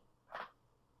see.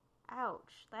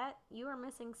 Ouch. You are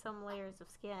missing some layers of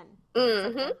skin.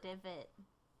 It's like a divot.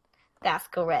 That's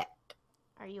correct.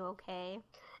 Are you okay?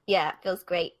 Yeah, it feels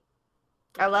great.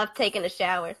 I love taking a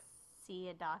shower. See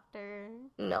a doctor?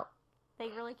 No. They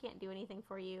really can't do anything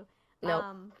for you. Nope.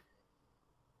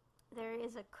 There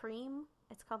is a cream.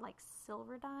 It's called like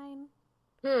Silverdine.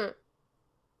 Fuck.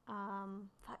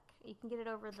 You can get it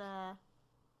over the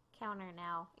counter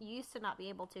now. You used to not be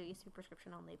able to. It used to be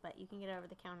prescription only, but you can get it over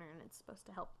the counter, and it's supposed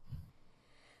to help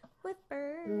with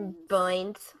burns.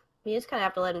 Boings. You just kind of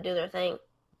have to let them do their thing.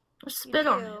 Spit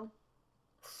on it.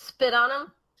 Spit on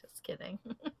them? Just kidding.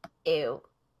 Ew.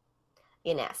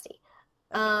 You're nasty.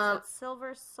 So it's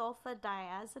silver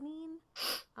sulfadiazepine.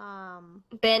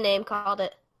 Band name called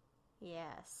it.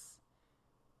 Yes.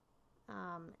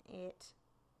 It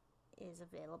is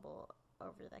available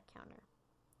over the counter.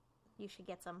 You should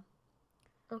get some.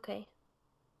 Okay.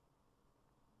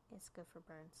 It's good for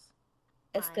burns.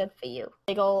 It's Fine. good for you.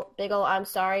 Big ol' I'm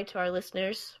sorry to our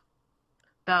listeners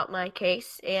about my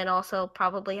case and also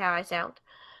probably how I sound.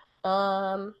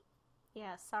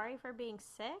 Yeah, sorry for being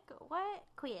sick. What?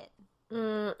 Quit.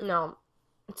 No.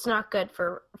 It's not good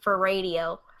for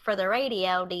radio. For the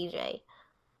radio DJ.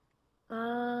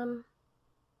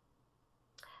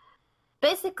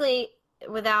 Basically,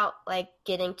 without like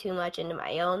getting too much into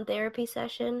my own therapy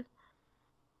session,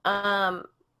 I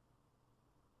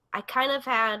kind of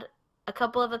had a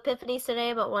couple of epiphanies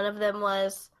today, but one of them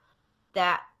was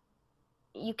that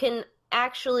you can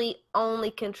actually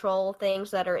only control things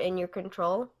that are in your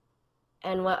control,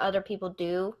 and what other people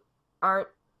do aren't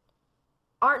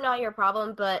not your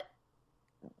problem, but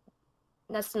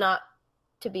that's not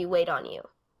to be weighed on you.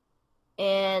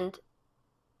 And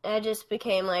it just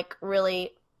became like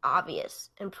really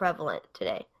obvious and prevalent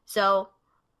today. So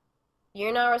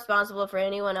you're not responsible for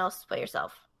anyone else but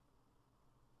yourself.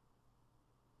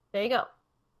 There you go.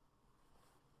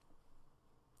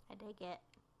 I dig it.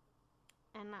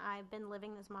 And I've been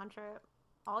living this mantra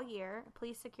all year.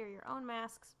 Please secure your own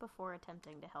masks before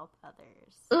attempting to help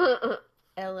others.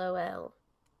 LOL.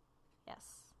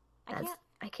 Yes. That's The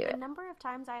accurate. number of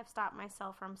times I have stopped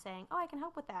myself from saying, oh, I can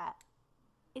help with that.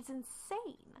 It's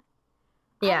insane.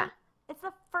 Yeah. It's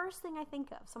the first thing I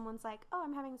think of. Someone's like, oh,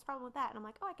 I'm having this problem with that. And I'm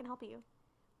like, oh, I can help you.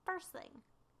 First thing.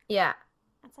 Yeah.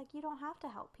 It's like, you don't have to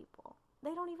help people.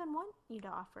 They don't even want you to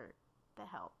offer the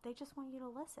help. They just want you to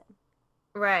listen.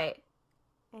 Right.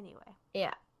 Anyway.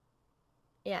 Yeah.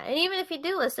 Yeah. And even if you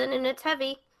do listen and it's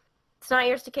heavy, it's not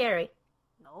yours to carry.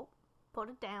 Nope. Put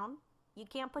it down. You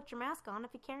can't put your mask on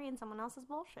if you're carrying someone else's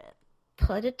bullshit.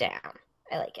 Put it down.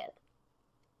 I like it.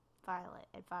 Violet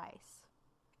advice.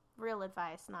 Real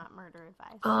advice, not murder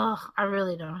advice. Oh, I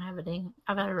really don't have any.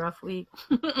 I've had a rough week.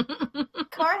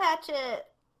 Car hatchet.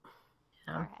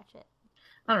 Yeah, Or hatchet.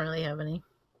 I don't really have any.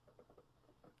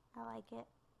 I like it.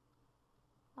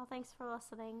 Well, thanks for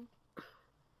listening.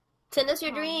 Send us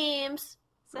your dreams.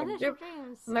 Send us your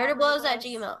dreams.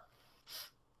 Murderblows@gmail.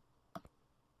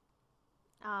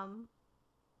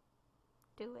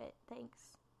 Do it.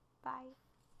 Thanks. Bye.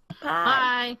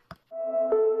 Bye. Bye.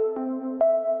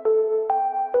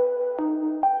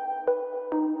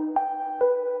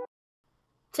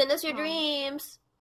 Send us your dreams.